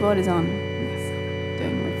 that keyboard is on.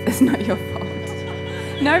 It's not your fault.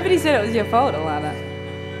 Nobody said it was your fault, Alana.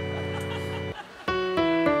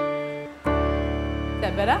 Is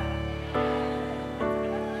that better?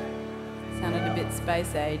 Sounded a bit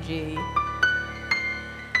space-agey.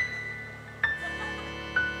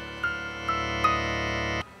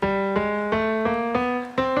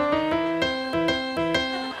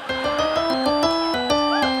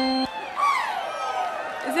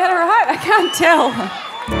 I can't tell.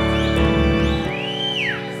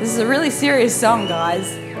 This is a really serious song,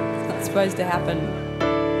 guys. It's not supposed to happen.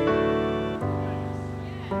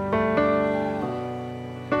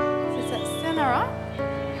 Does that sound alright?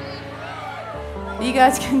 You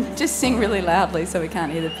guys can just sing really loudly so we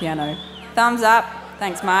can't hear the piano. Thumbs up.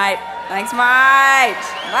 Thanks, mate. Thanks, mate.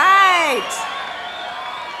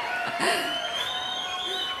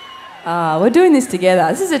 Mate. We're doing this together.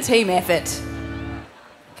 This is a team effort.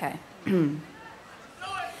 Okay.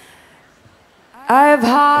 I've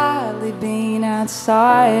hardly been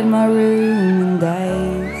outside my room in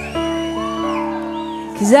days,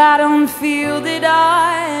 'cause I don't feel that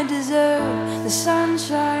I deserve the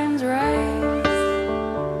sunshine's rays.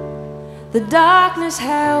 The darkness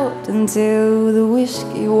helped until the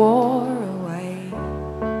whiskey wore away,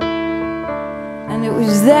 and it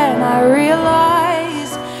was then I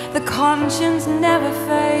realized the conscience never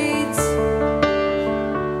fades.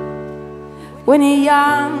 When you're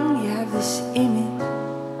young, you have this image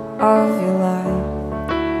of your life,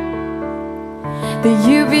 that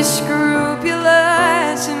you be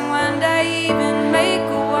scrupulous and one day even make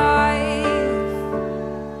a wife,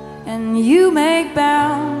 and you make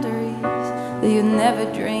boundaries that you never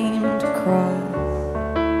dreamed to cross.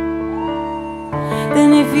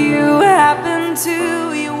 Then if you happen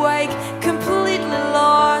to, you wake completely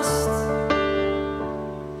lost.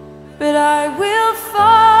 But I will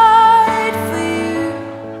fight for you.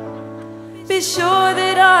 Be sure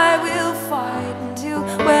that I will fight until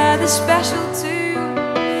we're the special two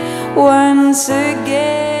once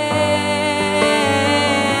again.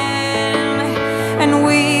 And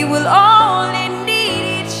we will only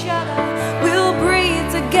need each other. We'll breathe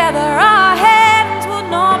together. Our hands will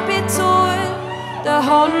not be toiled to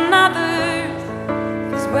hold another,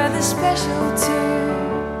 'cause we're the special two.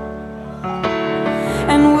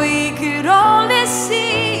 And we could only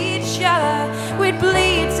see each other we'd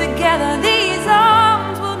bleed together. These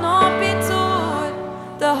arms will not be taught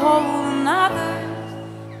to hold others,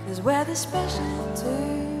 'cause we're the special two.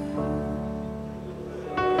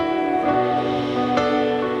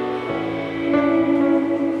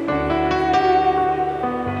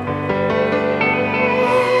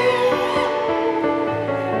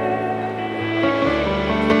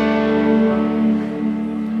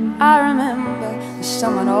 I remember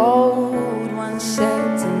someone old once said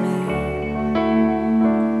to me,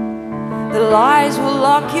 the lies will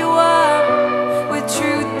lock you up, with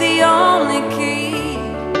truth the only key.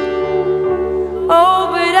 Oh,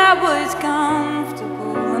 but I was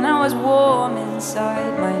comfortable and I was warm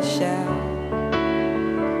inside my shell,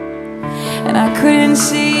 and I couldn't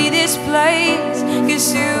see this place, 'cause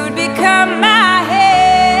who'd become my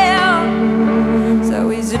hell? So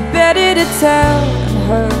is it better to tell and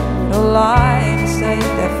hurt, or lie to save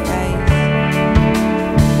their face?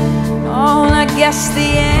 Oh, I guess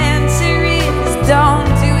the answer is don't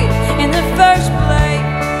do it in the first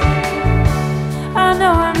place. I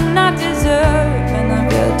know I'm not deserving of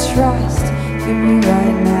your trust, give me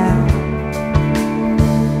right now.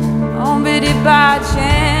 Oh, but if by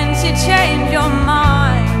chance you change your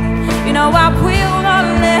mind, you know I will not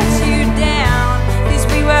let you down, 'cause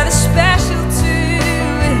we were the special two,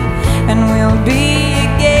 and we'll be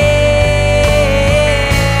again.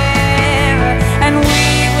 And we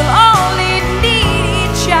will only need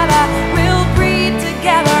each other, we'll breathe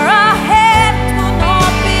together. Our hands will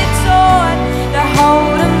not be taught to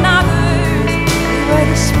hold another's, we were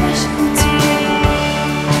the special two.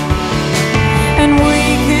 And we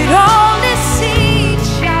could only see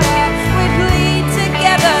each other, we'd bleed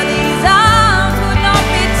together. These arms would not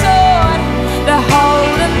be taught to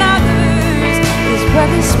hold another's, 'cause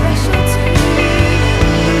we're the special two.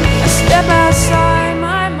 I step outside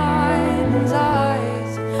my mind's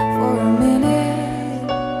eyes for a minute,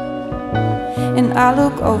 and I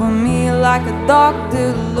look over me like a doctor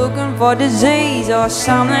looking for disease or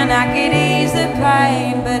something that could ease the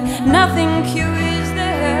pain, but nothing cures the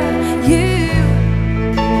hurt.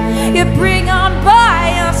 You bring on by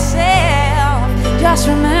yourself, just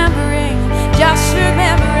remembering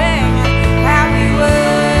how we were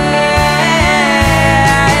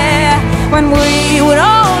when we would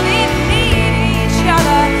only need each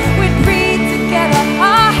other, we'd breathe together.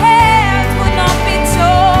 Our hands would not be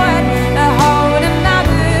taught to hold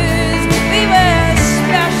another's, we were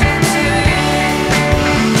special too.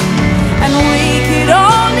 And we could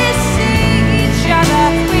only see each other,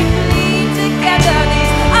 we'd bleed together.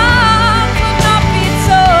 These arms would not be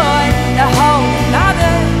taught to hold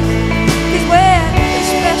another's, 'cause we're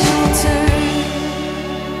special too.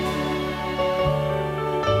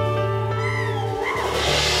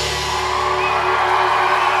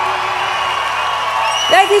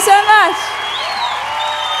 Thank you so much.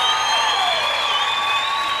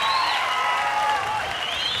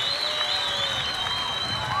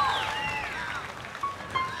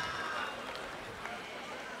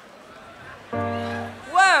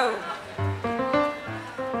 Whoa!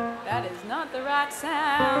 That is not the right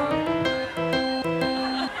sound.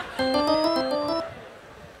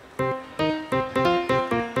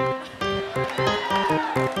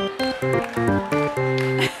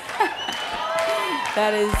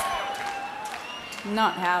 That is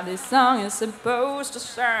not how this song is supposed to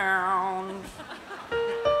sound.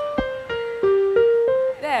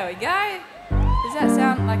 There we go. Does that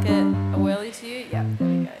sound like a whirly to you? Yep, there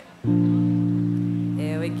we go.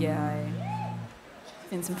 There we go.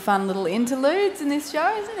 Been some fun little interludes in this show,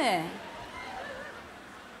 isn't there?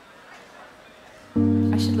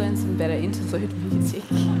 I should learn some better interlude music.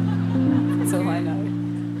 That's all I know.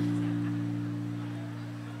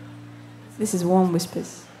 This is Warm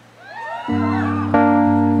Whispers.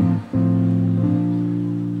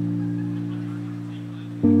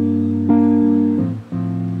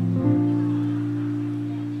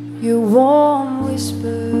 Your warm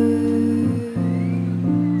whispers,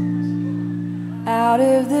 out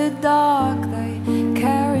of the dark they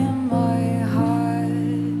carry my heart.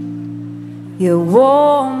 Your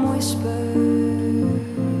warm whispers,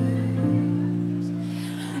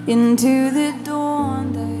 into the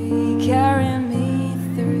dawn they carry me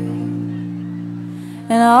through,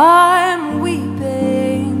 and I'm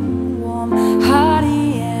weeping, warm,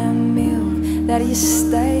 hearty and milk, that you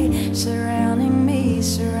stay surrounding me.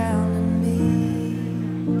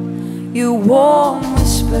 Your warm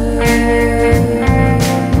whispers,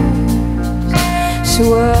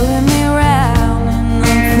 swirling me round in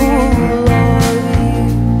the pool of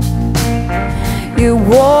you. Your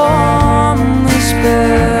warm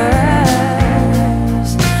whispers,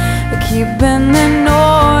 keeping the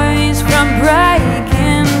noise from breaking.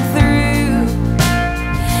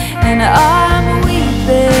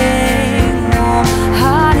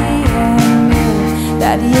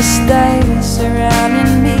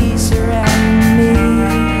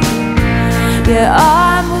 Yeah,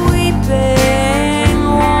 I'm weeping,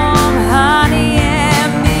 warm honey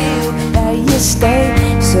and milk, that you stay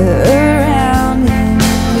surrounding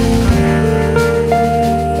me.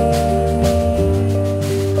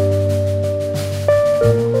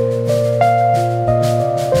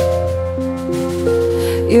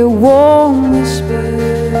 Your warm whisper,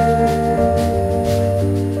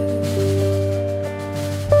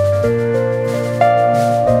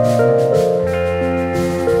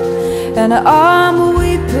 and I'm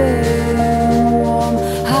weeping, warm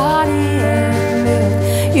honey and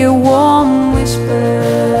milk, your warm whispers.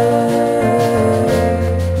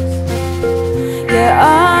 Yeah,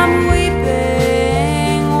 I'm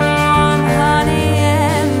weeping, warm honey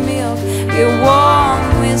and milk, your warm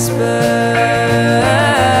whispers.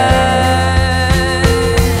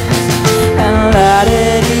 And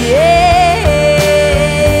la-da-dee-yeah.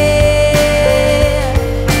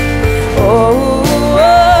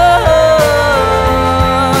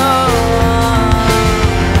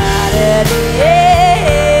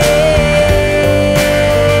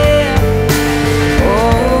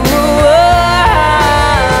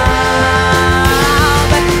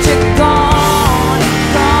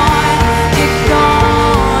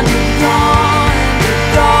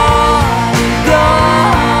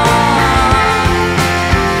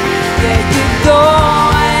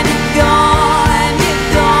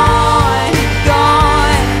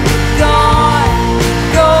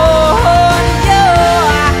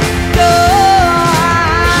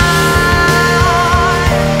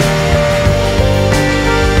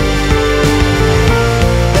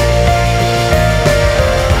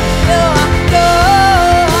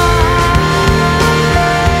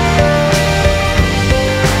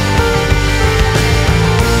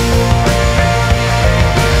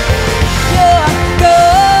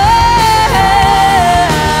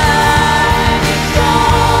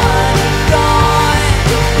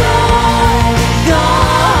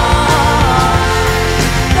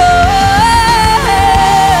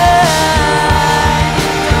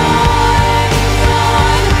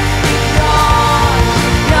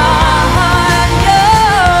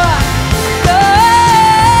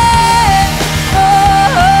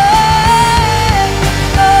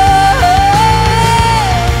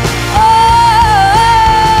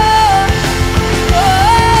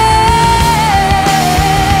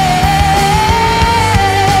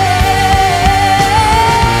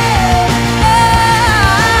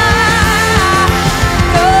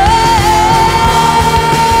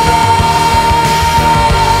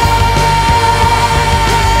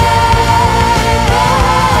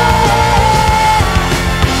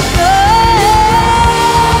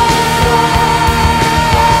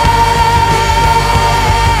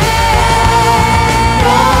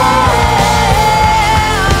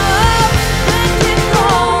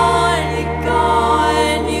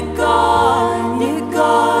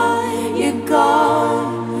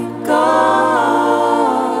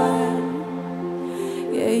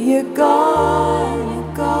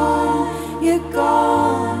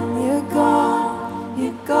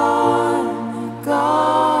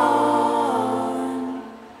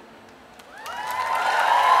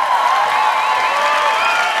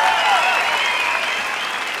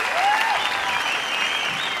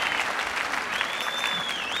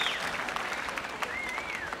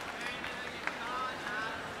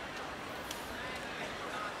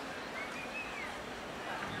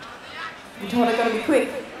 I'm told I've got to be quick.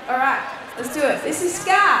 All right, let's do it. This is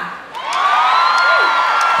Ska.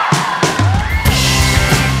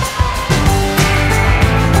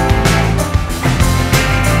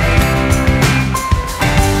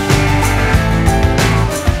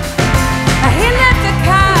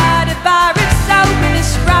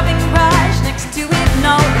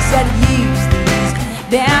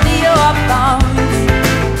 Down to your bones.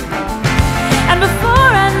 And before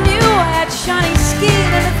I knew I had shiny skin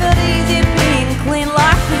and it felt easy being clean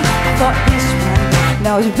like you, I thought this one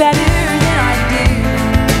knows better than I do.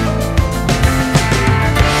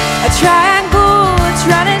 A triangle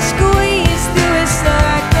trying to squeeze through a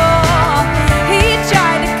circle. He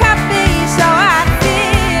tried to cut me, so I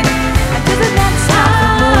did. And doesn't that sound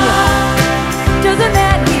familiar? Doesn't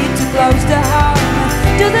that hit too close to home?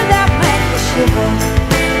 Doesn't that make you shiver?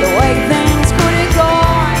 The way things could have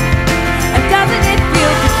gone. And doesn't it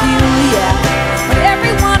feel peculiar when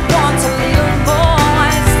everyone wants a little more?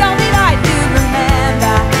 It's something I do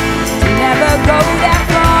remember to never go that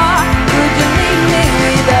far. Could you leave me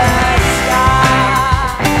with a scar?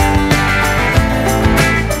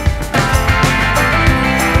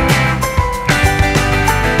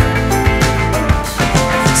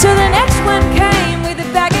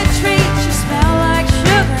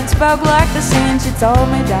 the scene, she told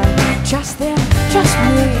me, don't trust them, trust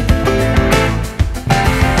me.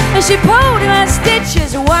 And she pulled my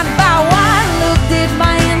stitches one by one, looked at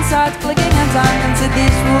my insides flicking her tongue, and said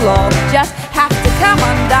this will all just have to come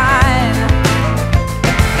undone.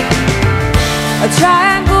 A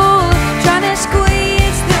triangle trying to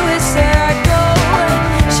squeeze through a circle.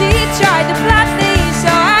 She tried to plot me so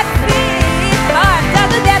I'd fit. Oh,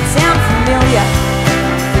 doesn't that sound familiar?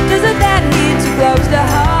 Doesn't that hit you close to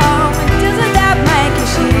home? And doesn't that make you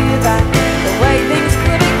shiver? The way things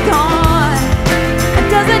could have gone. And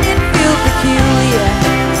doesn't it feel peculiar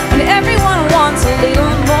when everyone wants a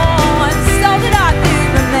little more? And so that I do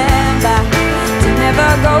remember to never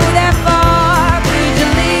go that far. Could you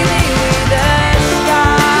leave me with a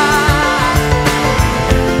scar?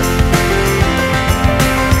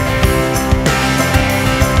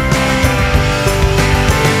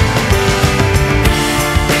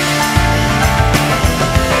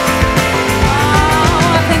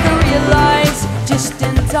 Oh, I think I realised just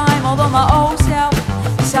in time, although my old self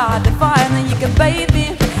is hard to find, that you can bathe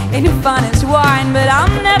me in your finest wine, but I'll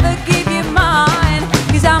never give you mine,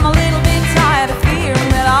 'cause I'm a little bit tired of fearing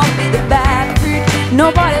that I'll be the bad fruit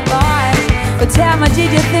nobody buys. But how much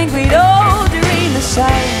did you think we'd all dream the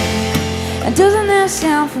same? And doesn't that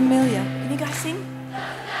sound familiar? Can you guys sing?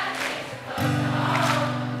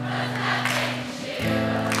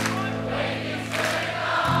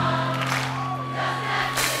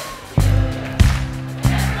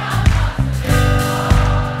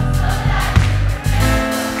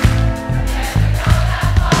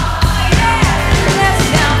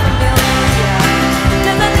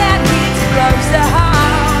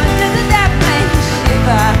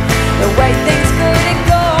 The way things could have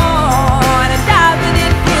gone, and doesn't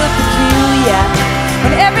it feel peculiar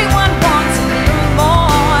when everyone wants a little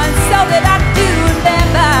more? And so that I do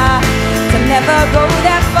remember to never go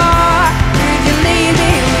that far. Could you leave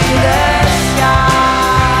me with a scar?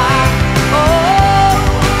 Oh,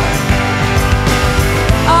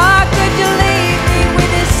 oh, could you leave me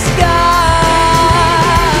with a scar?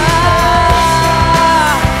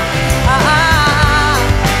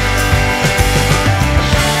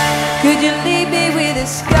 Could you leave me with a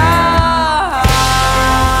scar?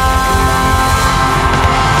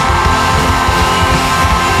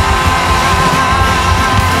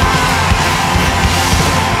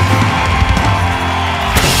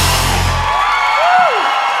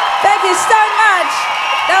 Thank you so much.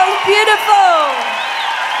 That was beautiful.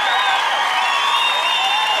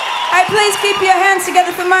 Hey, please keep your hands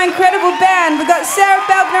together for my incredible band. We've got Sarah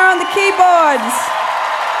Belkner on the keyboards,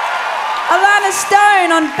 Alana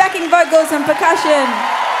Stone on backing vocals and percussion,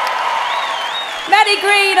 Maddie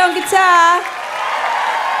Green on guitar,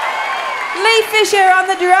 Lee Fisher on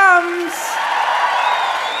the drums,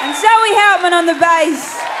 and Zoe Houtman on the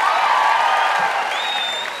bass.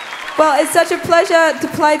 Well, it's such a pleasure to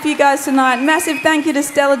play for you guys tonight. Massive thank you to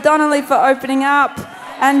Stella Donnelly for opening up,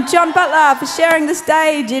 and John Butler for sharing the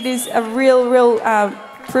stage. It is a real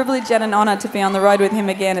privilege and an honour to be on the road with him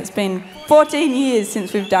again. It's been 14 years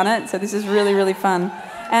since we've done it, so this is really fun.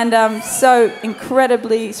 And so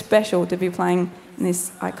incredibly special to be playing in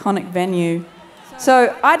this iconic venue.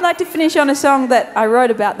 So I'd like to finish on a song that I wrote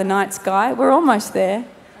about the night sky. We're almost there.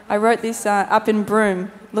 I wrote this up in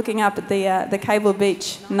Broome, looking up at the Cable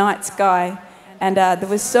Beach night sky. And there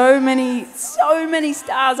was so many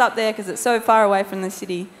stars up there because it's so far away from the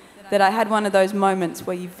city, that I had one of those moments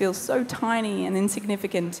where you feel so tiny and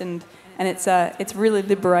insignificant, and it's really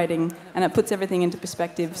liberating, and it puts everything into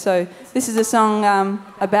perspective. So this is a song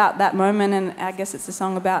about that moment, and I guess it's a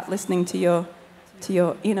song about listening to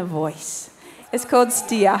your inner voice. It's called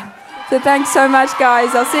Steer. So thanks so much,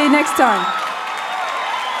 guys. I'll see you next time.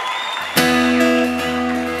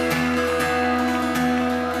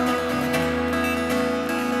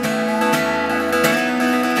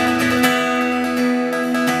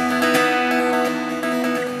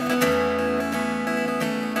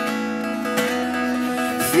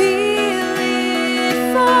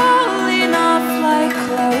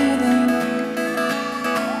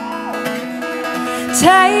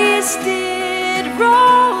 Taste it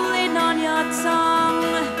rolling on your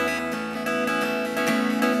tongue.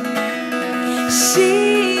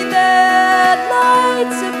 See the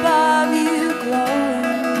lights above you glowing.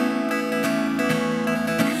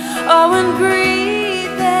 Oh, and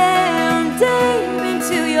breathe them deep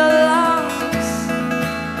into your lungs.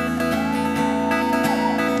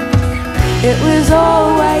 It was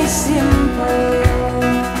always simple,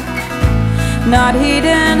 not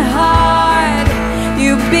hidden hard.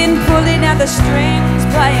 You've been pulling at the strings,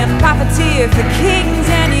 playing puppeteer for kings,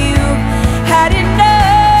 and you had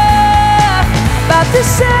enough. but the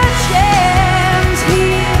search ends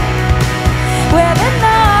here, where the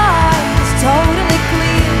night is totally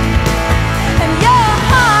clear, and your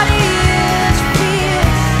heart is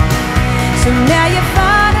fierce. So now you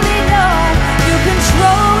finally know you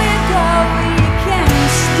control it, go you can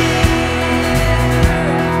steer.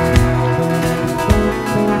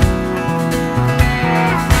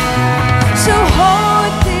 So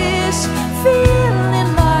hold this feeling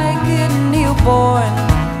like a newborn.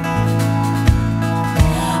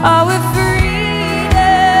 Oh, with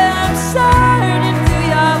freedom surging through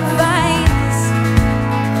your veins,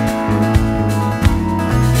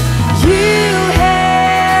 you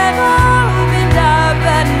have opened up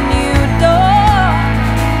a new door.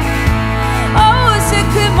 Oh, so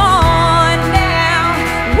come on now,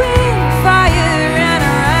 wind, fire and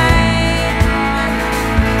rain.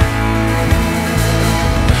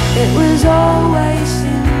 It was always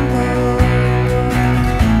simple,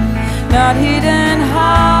 not hidden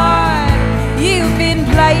hard. You've been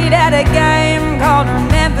played at a game called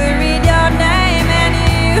remembering your name, and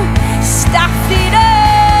you stuffed it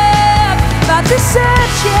up. But the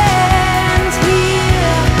search ends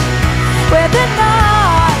here, where the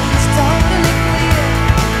night is totally clear,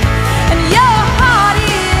 and your heart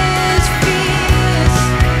is fierce.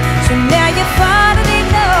 So now you finally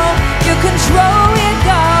know you control your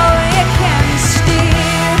goal, you can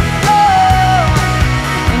steer. Oh,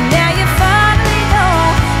 and now you finally know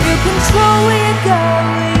you control where you go,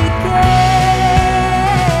 you can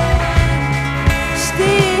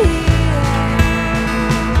steer.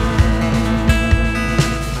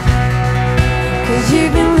 'Cause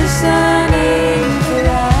you've been listening for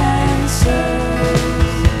answers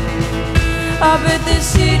up at the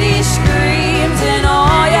city screams, and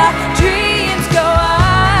all your dreams go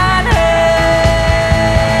unheard.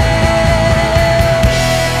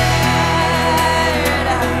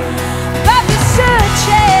 But the search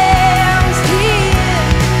ends here,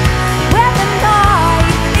 where the night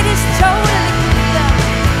it is totally clear,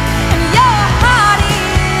 and your heart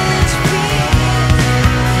is fierce.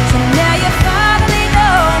 So now you finally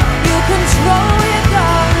know you control your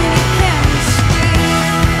goal, and you can steer.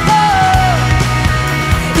 Oh,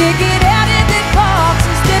 you get out of the box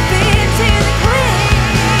and step into the clear.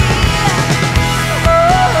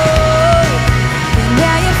 Oh, and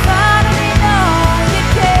now you finally know you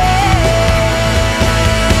can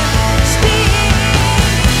steer.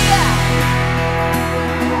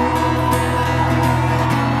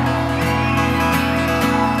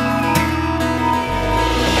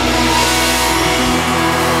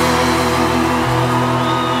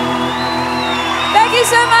 Thank you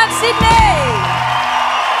so much, Sydney.